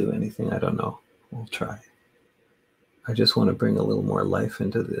this will do anything. I don't know. We'll try. I just want to bring a little more life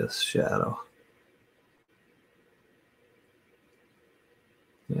into this shadow.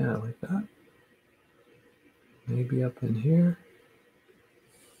 Yeah, like that. Maybe up in here.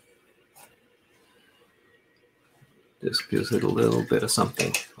 Just gives it a little bit of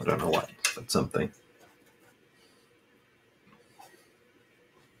something. I don't know what, but something.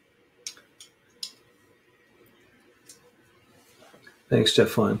 Thanks, Jeff.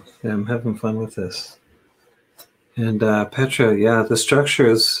 Fun. Yeah, I'm having fun with this. And Petra, yeah, the structure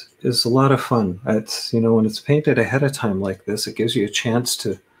is a lot of fun. It's, you know, when it's painted ahead of time like this, it gives you a chance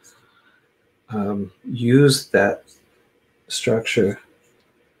to use that structure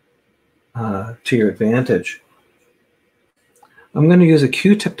to your advantage. I'm going to use a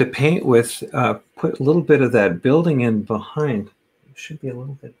Q-tip to paint with, put a little bit of that building in behind. It should be a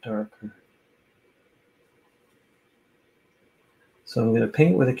little bit darker. So I'm going to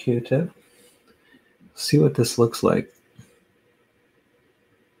paint with a Q-tip. See what this looks like.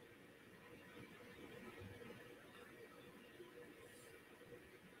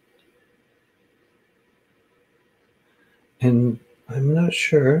 And I'm not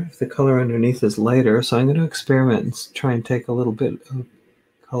sure if the color underneath is lighter, so I'm going to experiment and try and take a little bit of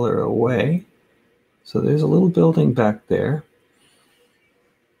color away. So there's a little building back there.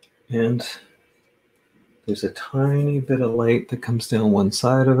 And there's a tiny bit of light that comes down one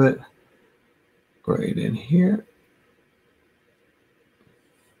side of it, right in here.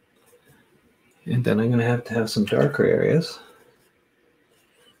 And then I'm going to have some darker areas.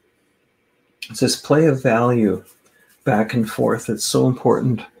 It's this play of value back and forth. It's so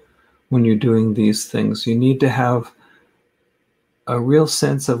important when you're doing these things. You need to have a real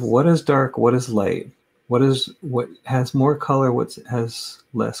sense of what is dark, what is light, what has more color, what has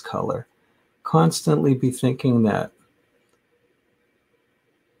less color. Constantly be thinking that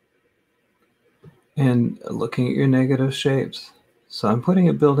and looking at your negative shapes. So I'm putting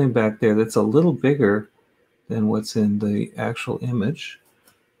a building back there that's a little bigger than what's in the actual image.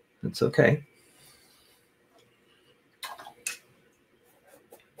 It's okay.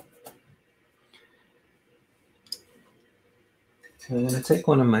 So I'm going to take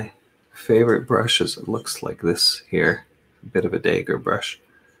one of my favorite brushes. It looks like this here, a bit of a dagger brush.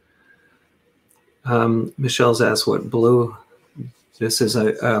 Michelle's asked what blue this is.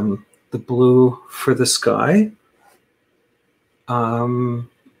 The blue for the sky.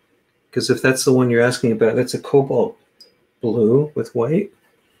 Because if that's the one you're asking about, it's a cobalt blue with white.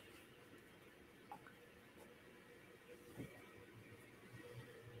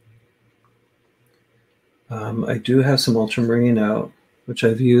 I do have some ultramarine out, which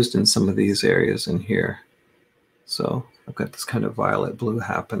I've used in some of these areas in here. So I've got this kind of violet blue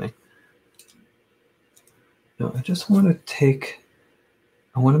happening. Now I just want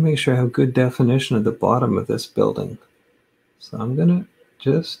I want to make sure I have good definition of the bottom of this building. So I'm going to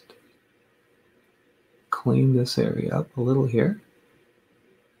just clean this area up a little here.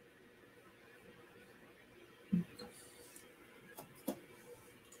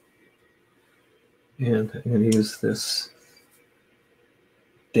 And I'm going to use this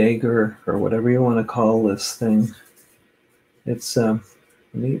dagger, or whatever you want to call this thing. It's a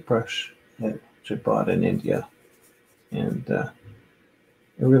neat brush that I bought in India. And I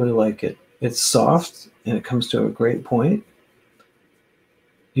really like it. It's soft and it comes to a great point.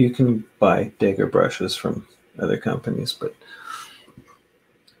 You can buy dagger brushes from other companies, but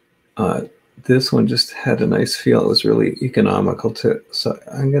this one just had a nice feel. It was really economical too. So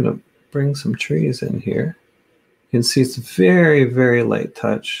I'm going to bring some trees in here. You can see it's very, very light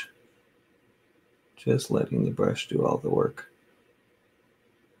touch. Just letting the brush do all the work.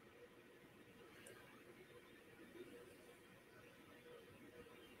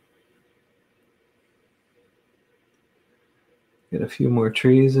 Get a few more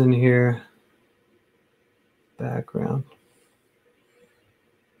trees in here. Background.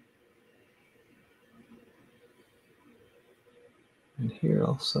 And here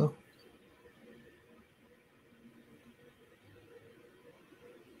also.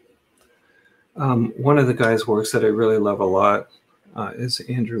 One of the guys' works that I really love a lot is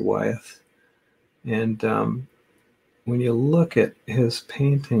Andrew Wyeth. And when you look at his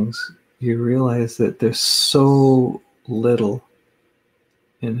paintings, you realize that there's so little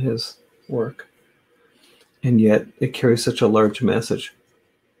in his work, and yet it carries such a large message.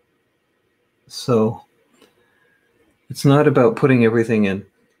 So it's not about putting everything in.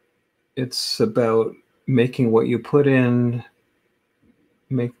 It's about making what you put in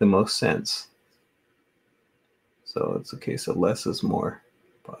make the most sense. So it's a case of less is more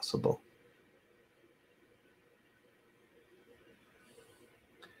possible.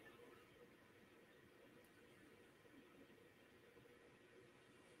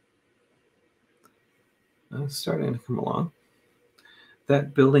 It's starting to come along.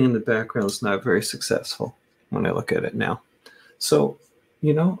 that building in the background is not very successful when I look at it now. So,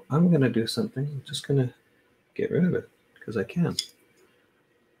 you know, I'm going to do something. I'm just going to get rid of it because I can.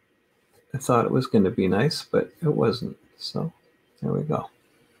 I thought it was going to be nice, but it wasn't. So there we go.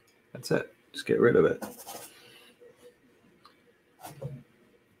 That's it. Just get rid of it.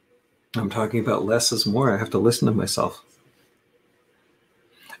 I'm talking about less is more. I have to listen to myself.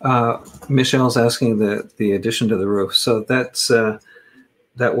 Michelle's asking the addition to the roof. So that's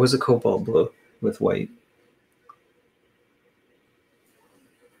that was a cobalt blue with white.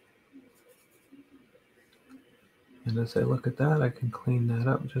 And as I look at that, I can clean that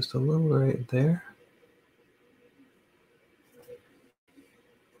up just a little right there.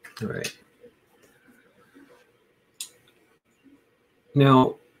 All right.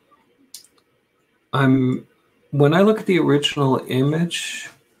 Now, when I look at the original image,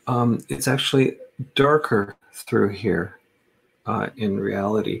 it's actually darker through here in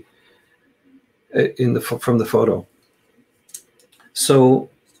reality, from the photo. So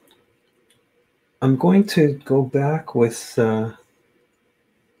I'm going to go back with my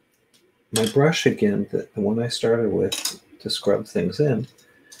brush again, the one I started with to scrub things in.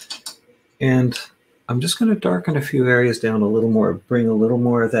 And I'm just going to darken a few areas down a little more, bring a little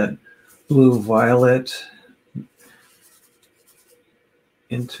more of that blue-violet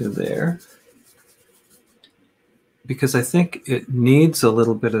into there. Because I think it needs a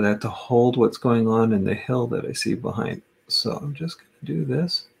little bit of that to hold what's going on in the hill that I see behind. So I'm just going to do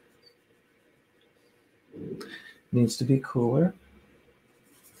this. Needs to be cooler.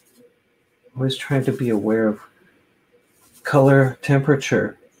 Always trying to be aware of color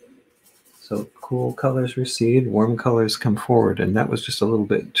temperature. So cool colors recede, warm colors come forward, and that was just a little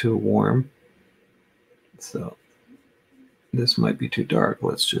bit too warm. So this might be too dark.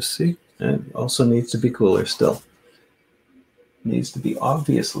 Let's just see. And it also needs to be cooler still. Needs to be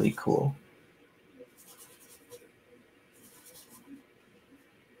obviously cool.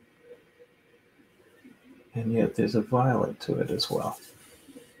 And yet there's a violet to it as well.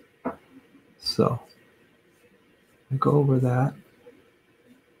 So I go over that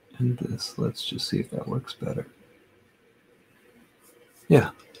and this. Let's just see if that works better. Yeah,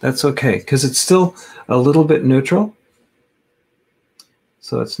 that's okay, because it's still a little bit neutral.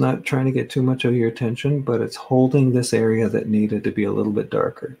 So it's not trying to get too much of your attention, but it's holding this area that needed to be a little bit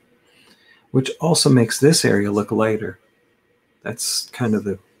darker, which also makes this area look lighter. That's kind of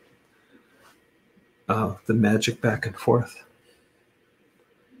the magic back and forth.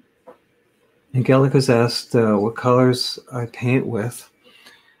 Angelica's asked what colors I paint with.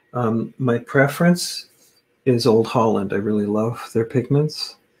 My preference is Old Holland. I really love their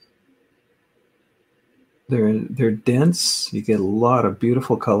pigments. They're dense. You get a lot of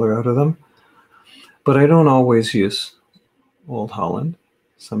beautiful color out of them. But I don't always use Old Holland.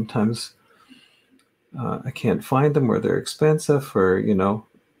 Sometimes I can't find them, or they're expensive, or, you know,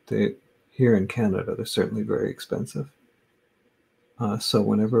 here in Canada, they're certainly very expensive. So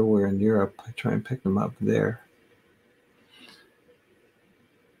whenever we're in Europe, I try and pick them up there.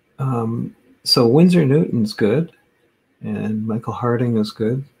 So Winsor Newton's good, and Michael Harding is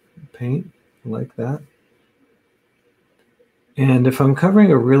good. Paint, I like that. And if I'm covering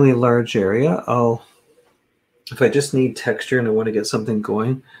a really large area, if I just need texture and I want to get something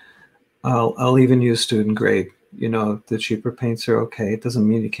going, I'll even use student grade. You know, the cheaper paints are okay. It doesn't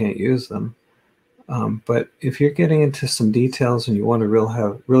mean you can't use them. But if you're getting into some details and you want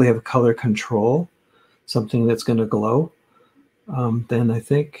to really have color control, something that's going to glow, then I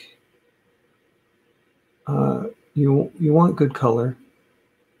think you want good color.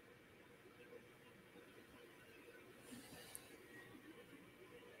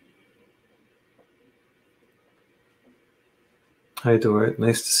 Hi, Dorit.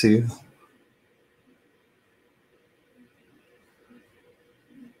 Nice to see you.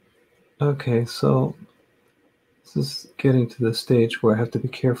 Okay, so this is getting to the stage where I have to be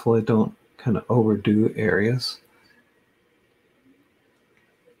careful I don't kind of overdo areas.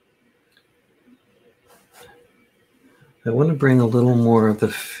 I want to bring a little more of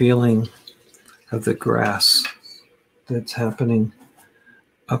the feeling of the grass that's happening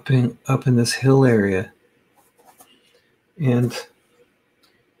up in this hill area. And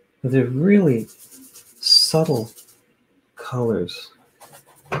they're really subtle colors.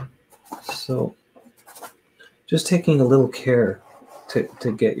 So just taking a little care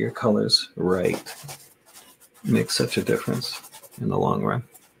to get your colors right makes such a difference in the long run.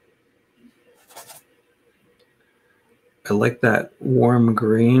 I like that warm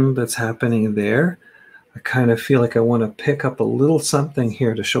green that's happening there. I kind of feel like I want to pick up a little something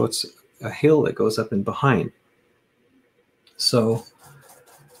here to show it's a hill that goes up in behind. So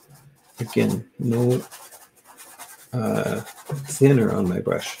Again, no thinner on my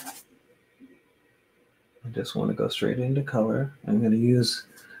brush. I just want to go straight into color. I'm going to use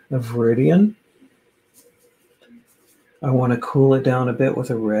a Viridian. I want to cool it down a bit with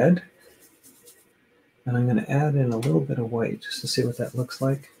a red. And I'm going to add in a little bit of white just to see what that looks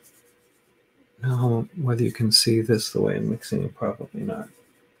like. Now, whether you can see this the way I'm mixing it, probably not.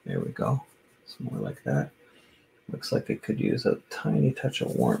 There we go. It's more like that. Looks like it could use a tiny touch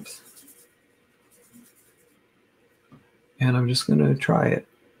of warmth. And I'm just going to try it.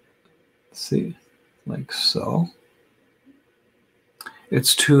 See, like so.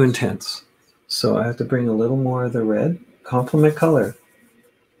 It's too intense. So I have to bring a little more of the red. Complement color.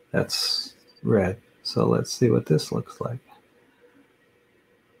 That's red. So let's see what this looks like.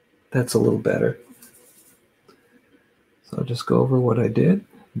 That's a little better. So I'll just go over what I did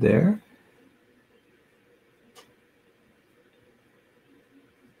there.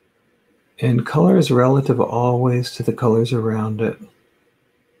 And color is relative always to the colors around it.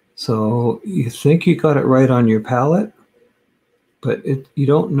 So you think you got it right on your palette, but you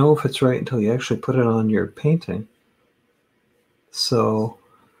don't know if it's right until you actually put it on your painting. So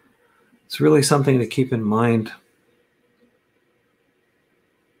it's really something to keep in mind.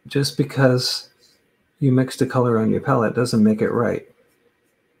 Just because you mixed a color on your palette doesn't make it right.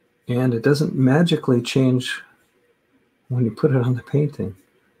 And it doesn't magically change when you put it on the painting.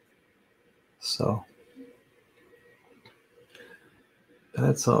 So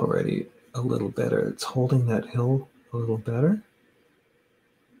that's already a little better. It's holding that hill a little better.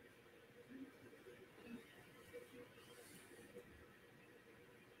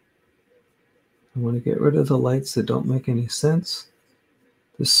 I want to get rid of the lights that don't make any sense.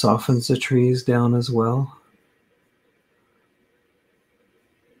 This softens the trees down as well.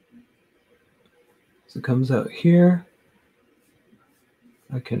 So it comes out here.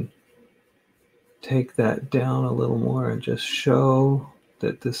 I can take that down a little more and just show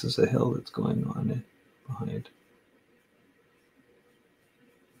that this is a hill that's going on behind.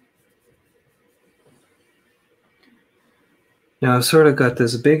 Now I've sort of got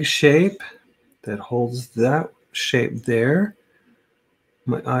this big shape that holds that shape there.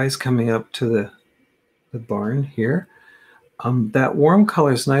 My eyes coming up to the barn here. That warm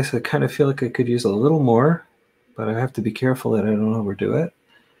color is nice. I kind of feel like I could use a little more, but I have to be careful that I don't overdo it.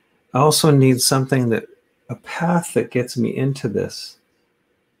 I also need something a path that gets me into this.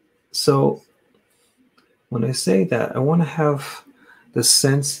 So when I say that, I want to have the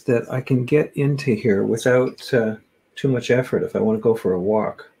sense that I can get into here without too much effort if I want to go for a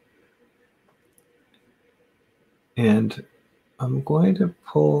walk. And I'm going to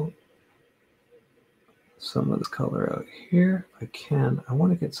pull some of this color out here if I can. I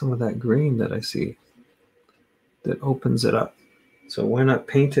want to get some of that green that I see that opens it up. So why not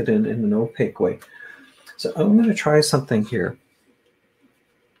paint it in an opaque way? So I'm going to try something here.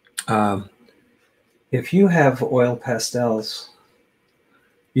 If you have oil pastels,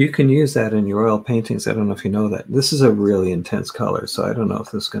 you can use that in your oil paintings. I don't know if you know that. This is a really intense color, so I don't know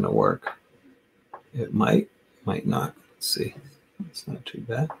if this is going to work. It might not. Let's see. It's not too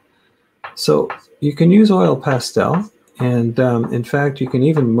bad. So you can use oil pastel, and in fact, you can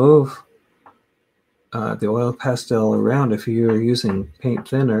even move the oil pastel around if you're using paint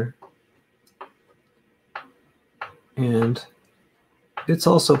thinner. And it's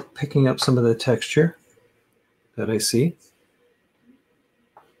also picking up some of the texture that I see.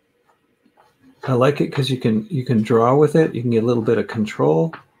 I like it because you can draw with it. You can get a little bit of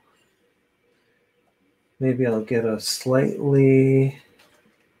control. Maybe I'll get a slightly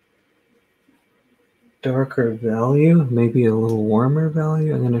darker value, maybe a little warmer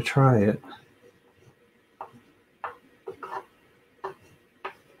value. I'm going to try it.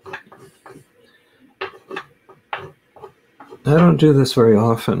 I don't do this very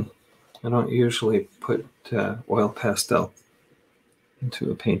often. I don't usually put oil pastel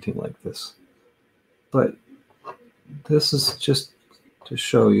into a painting like this. But this is just to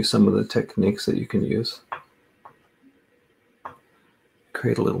show you some of the techniques that you can use.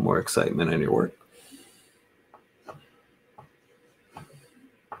 Create a little more excitement in your work.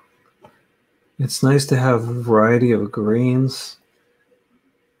 It's nice to have a variety of greens.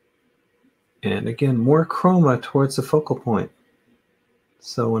 And again, more chroma towards the focal point.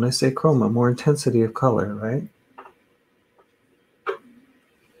 So when I say chroma, more intensity of color, right?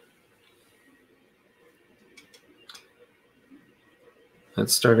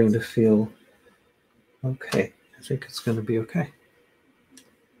 That's starting to feel okay. I think it's going to be okay.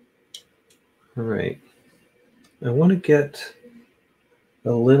 All right. I want to get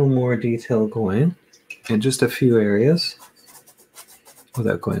a little more detail going in just a few areas.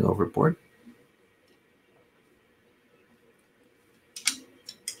 without going overboard.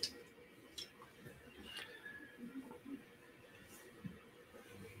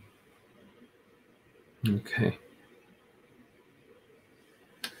 Okay.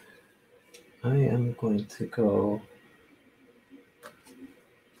 I am going to go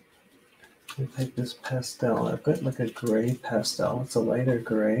and take this pastel. I've got like a gray pastel. It's a lighter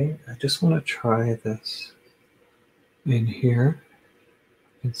gray. I just want to try this in here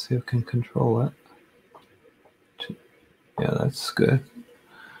and see if I can control it. Yeah, that's good.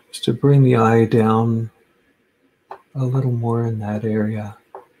 Just to bring the eye down a little more in that area.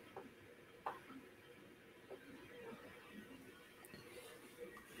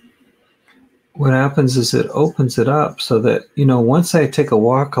 What happens is it opens it up so that, you know, once I take a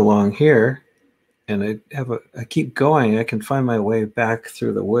walk along here and I keep going, I can find my way back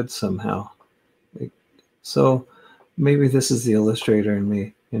through the woods somehow. So maybe this is the illustrator in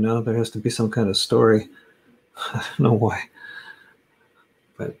me, you know, there has to be some kind of story. I don't know why,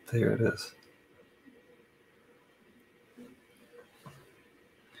 but there it is.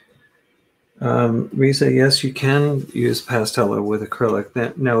 Risa, yes, you can use pastel with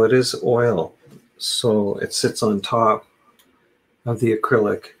acrylic. No, it is oil, so it sits on top of the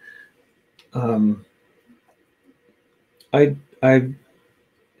acrylic. The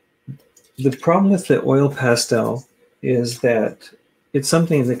problem with the oil pastel is that it's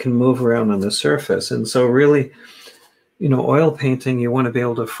something that can move around on the surface, and so really, you know, oil painting, you want to be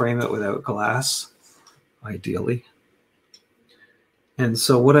able to frame it without glass, ideally. And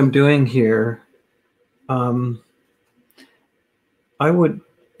so what I'm doing here, I would,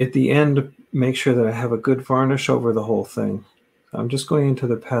 at the end, make sure that I have a good varnish over the whole thing. I'm just going into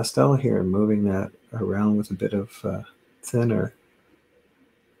the pastel here and moving that around with a bit of thinner,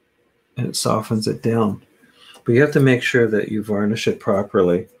 and it softens it down. But you have to make sure that you varnish it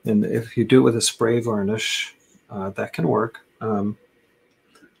properly. And if you do it with a spray varnish, that can work. I'm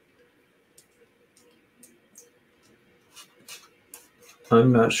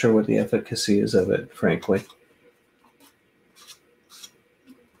not sure what the efficacy is of it, frankly.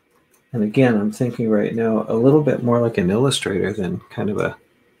 And again, I'm thinking right now a little bit more like an illustrator than kind of a,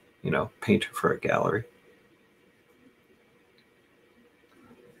 you know, painter for a gallery.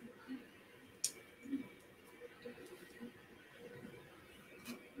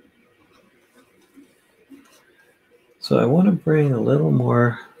 So I want to bring a little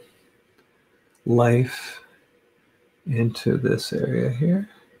more life into this area here.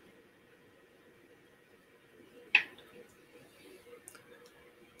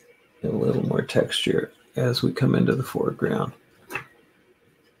 A little more texture as we come into the foreground.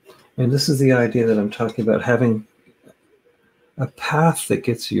 And this is the idea that I'm talking about, having a path that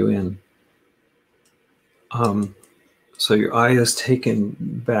gets you in. So your eye is taken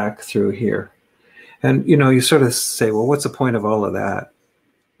back through here. And, you know, you sort of say, well, what's the point of all of that?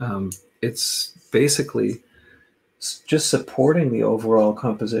 It's basically just supporting the overall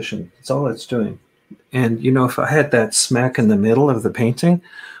composition. That's all it's doing. And, you know, if I had that smack in the middle of the painting,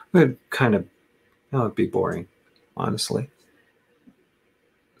 it would kind of, that would be boring, honestly.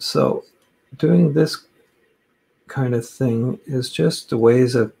 So doing this kind of thing is just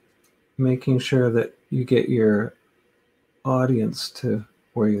ways of making sure that you get your audience to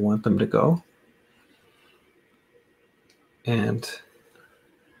where you want them to go, and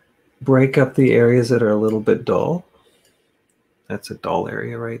break up the areas that are a little bit dull. That's a dull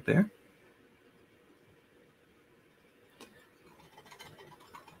area right there.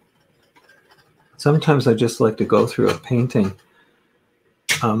 Sometimes I just like to go through a painting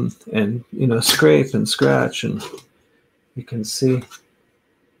and, you know, scrape and scratch, and you can see, you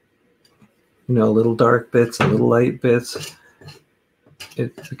know, little dark bits and little light bits.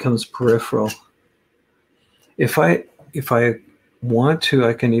 It becomes peripheral. If I want to,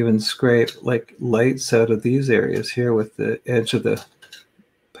 I can even scrape like lights out of these areas here with the edge of the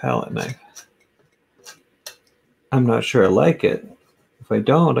palette knife. I'm not sure I like it. If I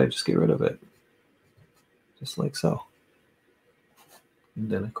don't, I just get rid of it. Just like so. And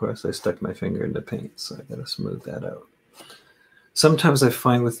then, of course, I stuck my finger in the paint, so I gotta smooth that out. Sometimes I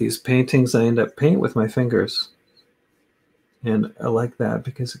find with these paintings, I end up painting with my fingers. And I like that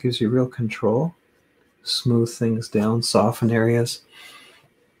because it gives you real control. Smooth things down, soften areas.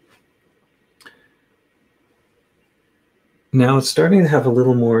 Now it's starting to have a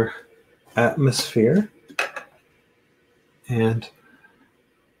little more atmosphere. And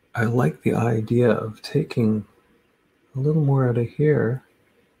I like the idea of taking a little more out of here,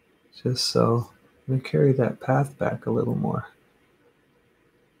 just so I'm going to carry that path back a little more.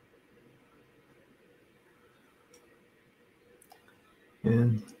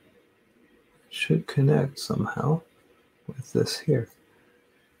 and should connect somehow with this here.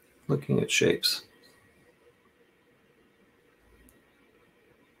 Looking at shapes.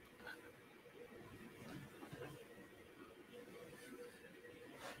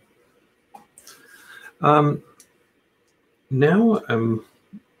 Now I'm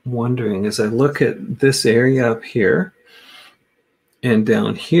wondering, as I look at this area up here and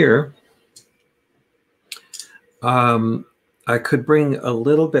down here, I could bring a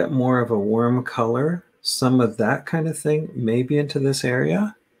little bit more of a warm color, some of that kind of thing, maybe into this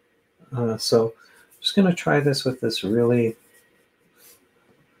area. So I'm just going to try this with this really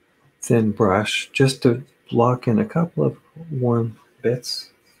thin brush just to block in a couple of warm bits.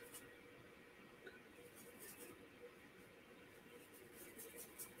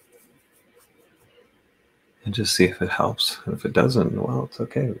 And just see if it helps. And if it doesn't, well, it's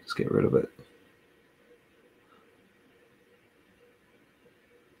okay. Let's get rid of it.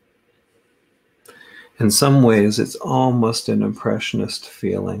 In some ways, it's almost an impressionist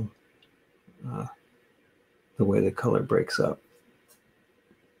feeling, the way the color breaks up.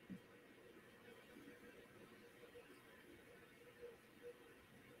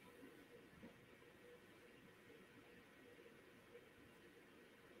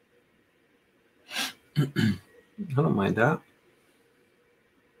 I don't mind that.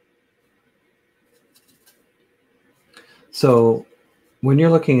 So when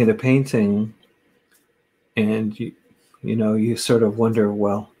you're looking at a painting and you sort of wonder,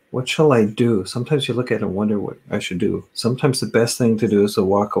 well, what shall I do? Sometimes you look at it and wonder what I should do. Sometimes the best thing to do is to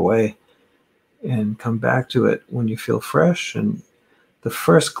walk away and come back to it when you feel fresh. And the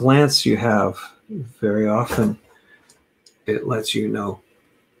first glance you have, very often, it lets you know,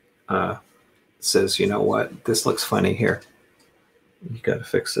 says, you know what, this looks funny here. You got to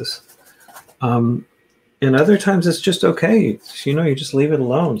fix this. And other times it's just okay. You just leave it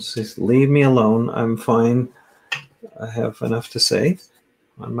alone. Just leave me alone. I'm fine. I have enough to say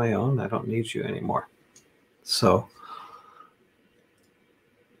on my own. I don't need you anymore. So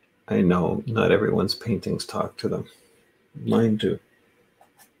I know not everyone's paintings talk to them. Mine do.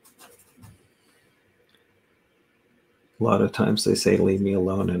 A lot of times they say, leave me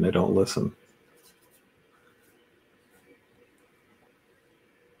alone, and I don't listen.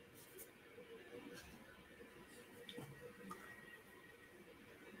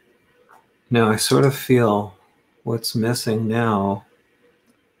 Now I sort of feel what's missing now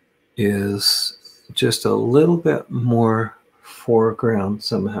is just a little bit more foreground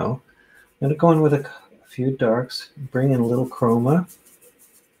somehow. I'm going to go in with a few darks, bring in a little chroma,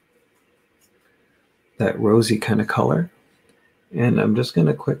 that rosy kind of color. And I'm just going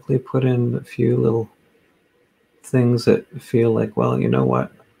to quickly put in a few little things that feel like, well, you know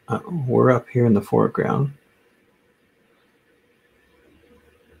what? We're up here in the foreground.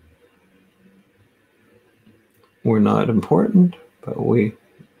 We're not important, but we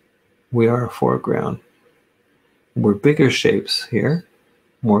are a foreground. We're bigger shapes here,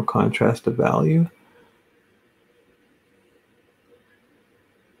 more contrast of value.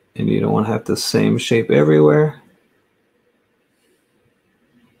 And you don't want to have the same shape everywhere.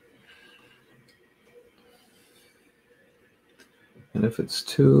 And if it's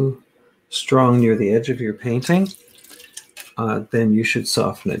too strong near the edge of your painting, then you should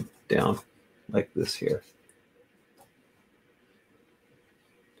soften it down like this here.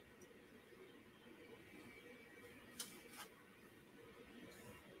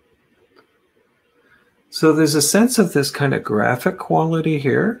 So there's a sense of this kind of graphic quality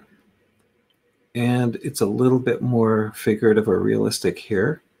here, and it's a little bit more figurative or realistic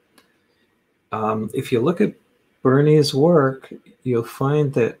here. If you look at Bernie's work, you'll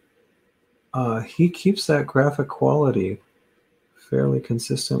find that he keeps that graphic quality fairly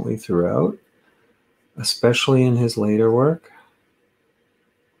consistently throughout, especially in his later work.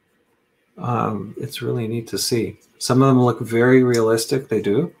 It's really neat to see. Some of them look very realistic, they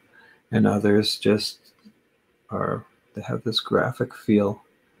do, and others just they have this graphic feel,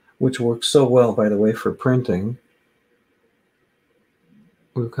 which works so well, by the way, for printing.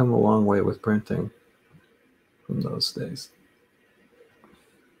 We've come a long way with printing from those days.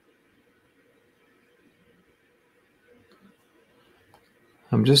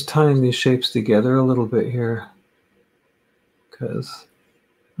 I'm just tying these shapes together a little bit here because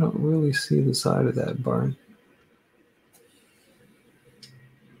I don't really see the side of that barn.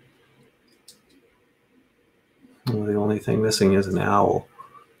 Well, the only thing missing is an owl,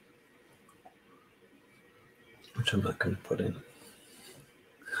 which I'm not going to put in.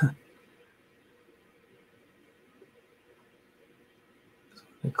 So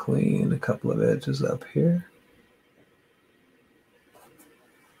I clean a couple of edges up here.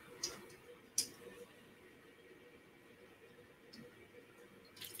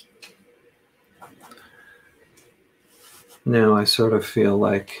 Now I sort of feel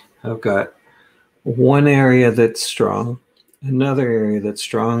like I've got one area that's strong, another area that's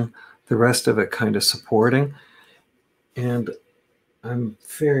strong, the rest of it kind of supporting. And I'm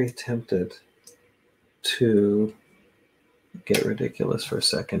very tempted to get ridiculous for a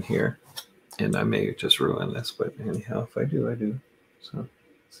second here. And I may just ruin this, but anyhow, if I do, I do. So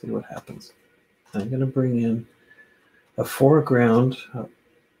let's see what happens. I'm going to bring in a foreground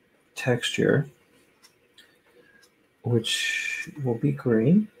texture, which will be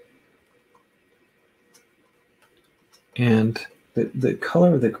green. And the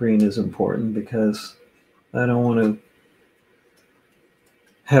color of the green is important because I don't want to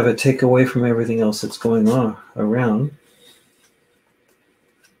have it take away from everything else that's going on around.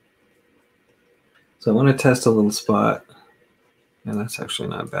 So I want to test a little spot, and that's actually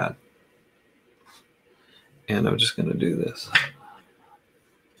not bad. And I'm just going to do this.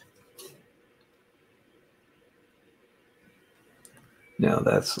 Now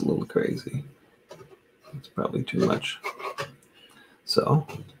that's a little crazy. It's probably too much. So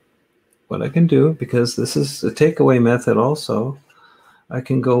what I can do, because this is a takeaway method also, I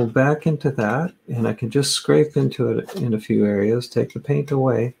can go back into that and I can just scrape into it in a few areas, take the paint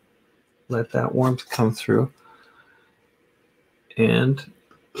away, let that warmth come through, and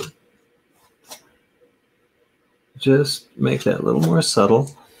just make that a little more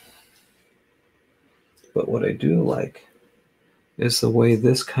subtle. But what I do like is the way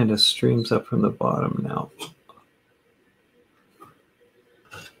this kind of streams up from the bottom now.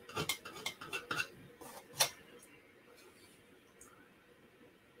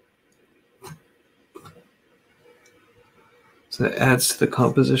 So that adds to the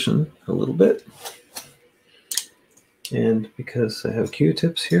composition a little bit. And because I have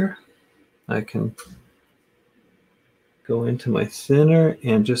Q-tips here, I can go into my thinner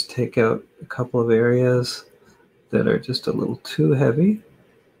and just take out a couple of areas that are just a little too heavy.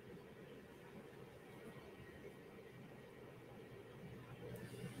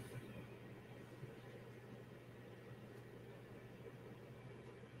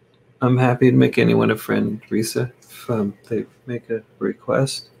 I'm happy to make anyone a friend, Risa, if they make a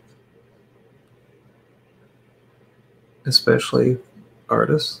request, especially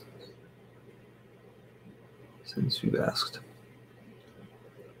artists, since you've asked.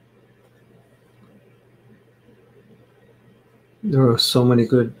 There are so many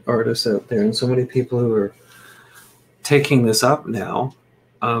good artists out there and so many people who are taking this up now,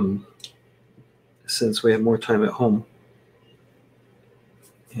 since we have more time at home.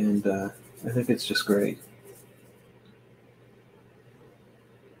 And I think it's just great.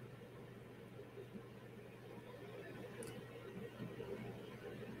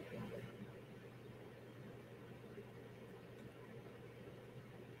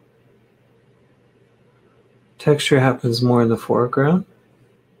 Texture happens more in the foreground,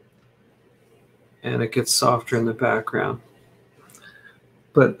 and it gets softer in the background.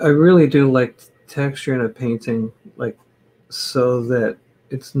 But I really do like texture in a painting, like so that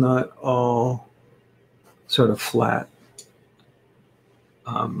it's not all sort of flat.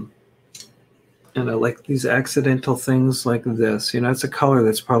 And I like these accidental things like this. You know, it's a color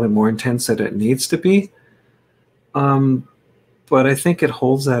that's probably more intense than it needs to be. But I think it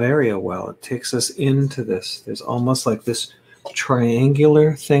holds that area well. It takes us into this. There's almost like this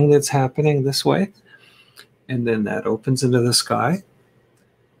triangular thing that's happening this way. And then that opens into the sky.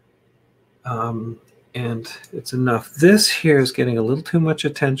 And it's enough. This here is getting a little too much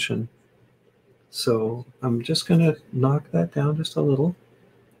attention. So I'm just going to knock that down just a little,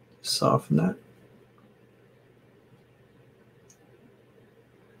 soften that.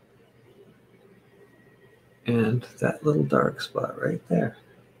 And that little dark spot right there,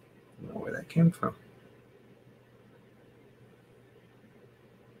 I don't know where that came from.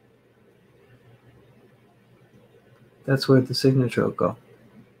 That's where the signature will go.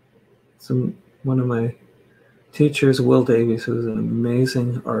 One of my teachers, Will Davies, who's an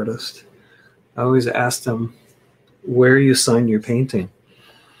amazing artist, I always asked him where you sign your painting.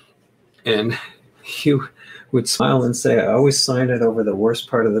 And he would smile and say, I always sign it over the worst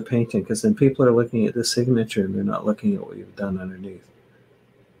part of the painting, because then people are looking at the signature and they're not looking at what you've done underneath.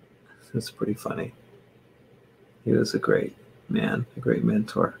 It's pretty funny. He was a great man, a great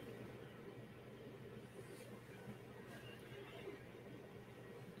mentor.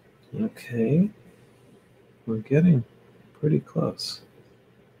 Okay, we're getting pretty close.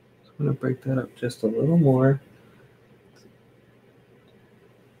 So I'm going to break that up just a little more.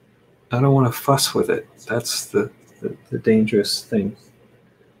 I don't want to fuss with it. That's the dangerous thing.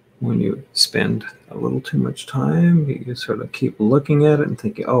 When you spend a little too much time, you sort of keep looking at it and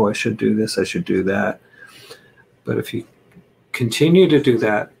thinking, oh, I should do this, I should do that. But if you continue to do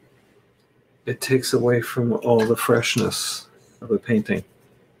that, it takes away from all the freshness of a painting.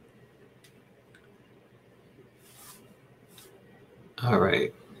 All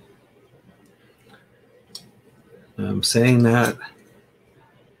right. I'm saying that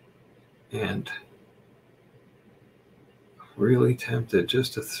and really tempted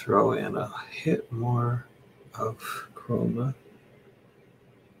just to throw in a hit more of chroma.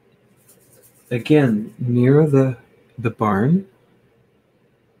 Again, near the barn.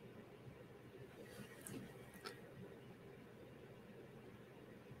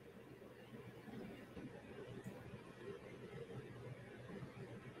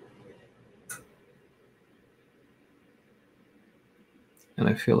 And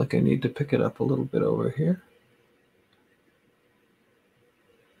I feel like I need to pick it up a little bit over here.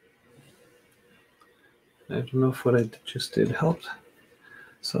 I don't know if what I just did helped.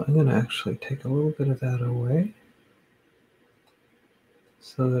 So I'm going to actually take a little bit of that away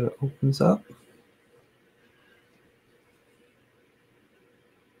so that it opens up.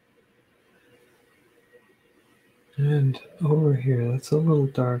 And over here, that's a little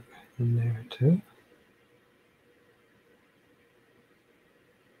dark in there too.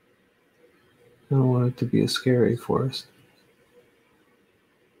 I don't want it to be a scary forest.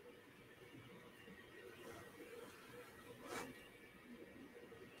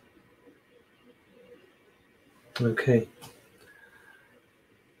 Okay.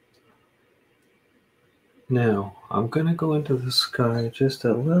 Now, I'm going to go into the sky just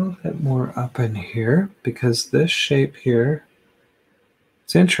a little bit more up in here because this shape here,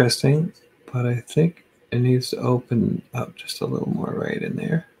 it's interesting, but I think it needs to open up just a little more right in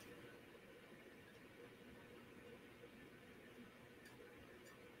there.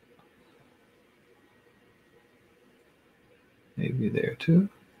 Maybe there too.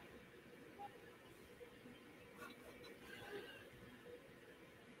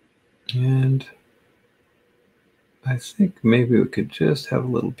 And I think maybe we could just have a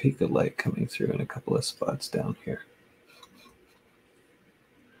little peak of light coming through in a couple of spots down here.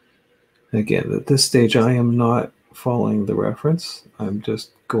 Again, at this stage, I am not following the reference. I'm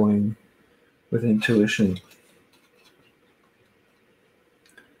just going with intuition.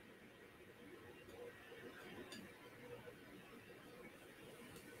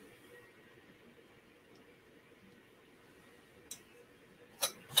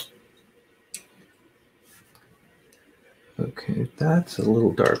 Okay, that's a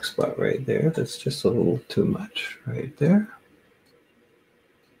little dark spot right there. That's just a little too much right there.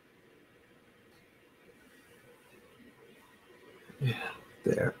 Yeah,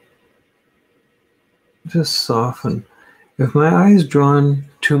 there. Just soften. If my eye is drawn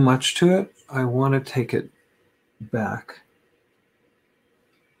too much to it, I want to take it back.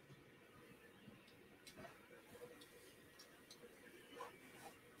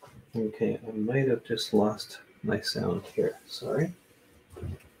 Okay, I might have just lost my sound here. Sorry.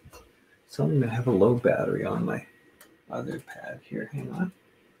 It's telling me I have a low battery on my other pad here. Hang on.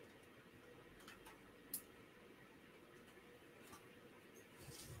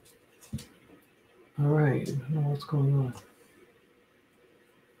 All right, I don't know what's going on.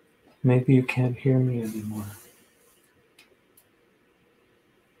 Maybe you can't hear me anymore.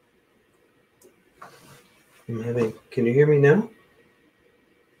 Can you hear me now?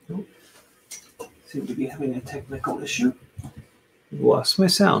 Nope. Seem to be having a technical issue. Lost my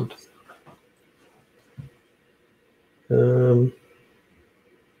sound. Oh.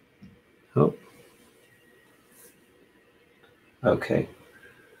 Okay.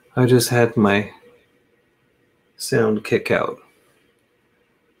 I just had my sound kick out.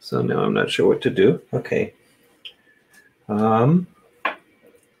 So now I'm not sure what to do. Okay. I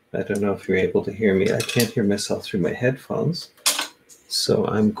don't know if you're able to hear me. I can't hear myself through my headphones. So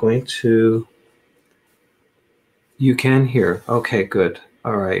I'm going to... You can hear. Okay, good.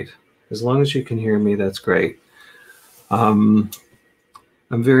 All right. As long as you can hear me, that's great. I'm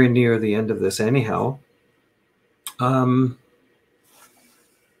very near the end of this anyhow. Okay.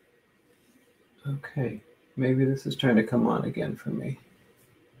 Maybe this is trying to come on again for me.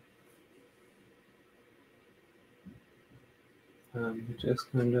 I'm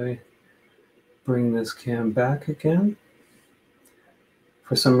just going to bring this cam back again.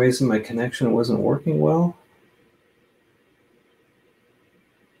 For some reason, my connection wasn't working well.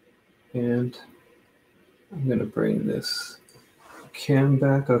 And I'm going to bring this cam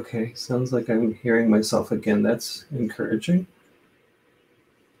back. Okay, sounds like I'm hearing myself again. That's encouraging.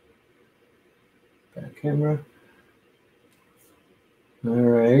 Back camera. All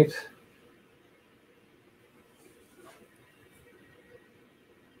right.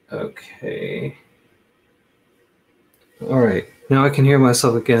 Okay. All right, now I can hear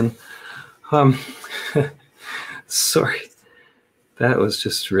myself again. Um, sorry, that was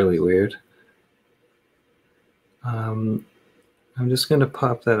just really weird. I'm just going to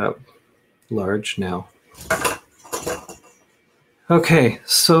pop that up large now. Okay,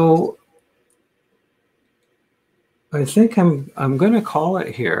 so I think I'm going to call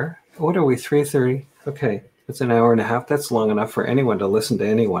it here. What are we, 3:30? Okay, it's an hour and a half. That's long enough for anyone to listen to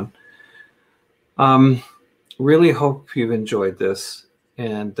anyone. Really hope you've enjoyed this,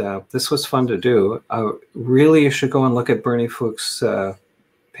 and this was fun to do. Really, you should go and look at Bernie Fuchs'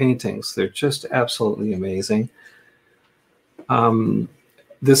 paintings. They're just absolutely amazing.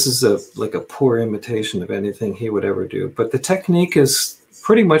 This is like a poor imitation of anything he would ever do, but the technique is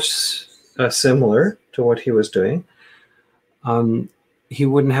pretty much similar to what he was doing. He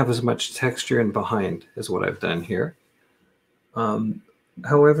wouldn't have as much texture in behind as what I've done here.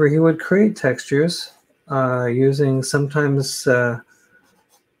 However, he would create textures using sometimes,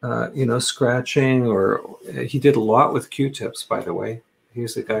 scratching, or he did a lot with Q-tips, by the way.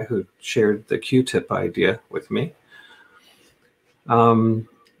 He's the guy who shared the Q-tip idea with me.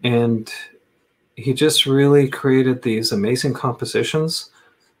 And he just really created these amazing compositions,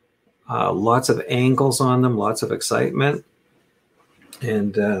 lots of angles on them, lots of excitement.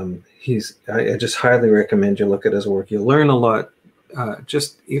 And I just highly recommend you look at his work. You'll learn a lot,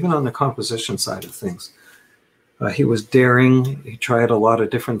 just even on the composition side of things. He was daring. He tried a lot of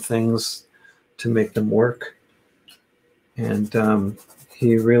different things to make them work. And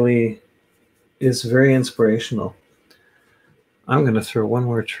he really is very inspirational. I'm going to throw one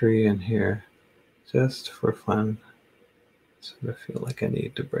more tree in here just for fun. So I feel like I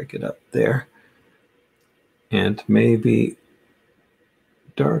need to break it up there. And maybe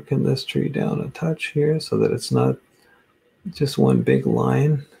darken this tree down a touch here so that it's not just one big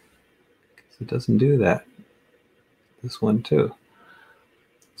line, because it doesn't do that. This one too.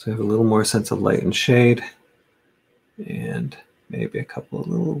 So I have a little more sense of light and shade, and maybe a couple of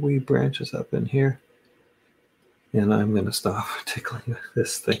little wee branches up in here. And I'm going to stop tickling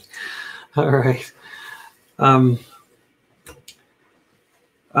this thing. All right.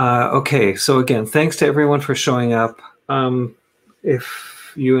 Okay, so again, thanks to everyone for showing up.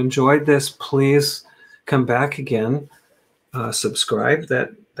 If you enjoyed this, please come back again. Subscribe.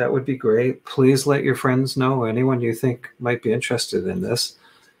 That would be great. Please let your friends know, anyone you think might be interested in this.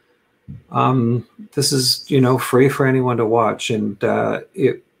 This is, free for anyone to watch, and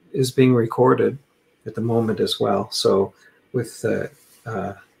it is being recorded at the moment as well. So with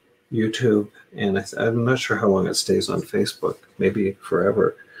YouTube, and I'm not sure how long it stays on Facebook, maybe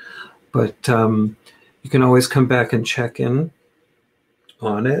forever. But you can always come back and check in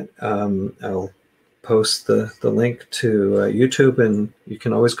on it. I'll post the link to YouTube, and you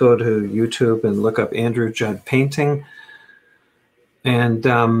can always go to YouTube and look up Andrew Judd Painting.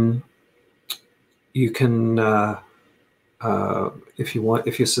 And you can,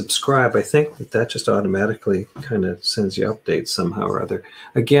 if you subscribe, I think that just automatically kind of sends you updates somehow or other.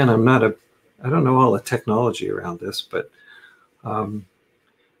 Again, I don't know all the technology around this, but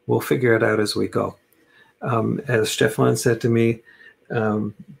we'll figure it out as we go. As Stefan said to me,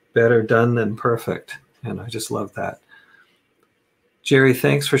 better done than perfect. And I just love that. Jerry,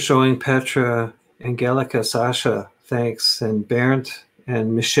 thanks for showing. Petra, Angelica, Sasha, thanks. And Bernd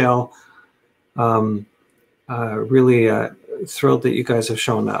and Michelle, really thrilled that you guys have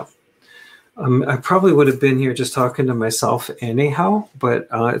shown up. I probably would have been here just talking to myself anyhow, but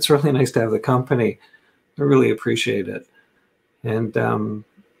it's really nice to have the company. I really appreciate it. And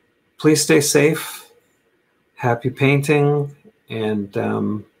please stay safe. Happy painting. And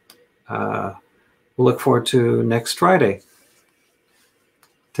we'll look forward to next Friday.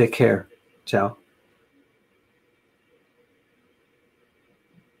 Take care. Ciao.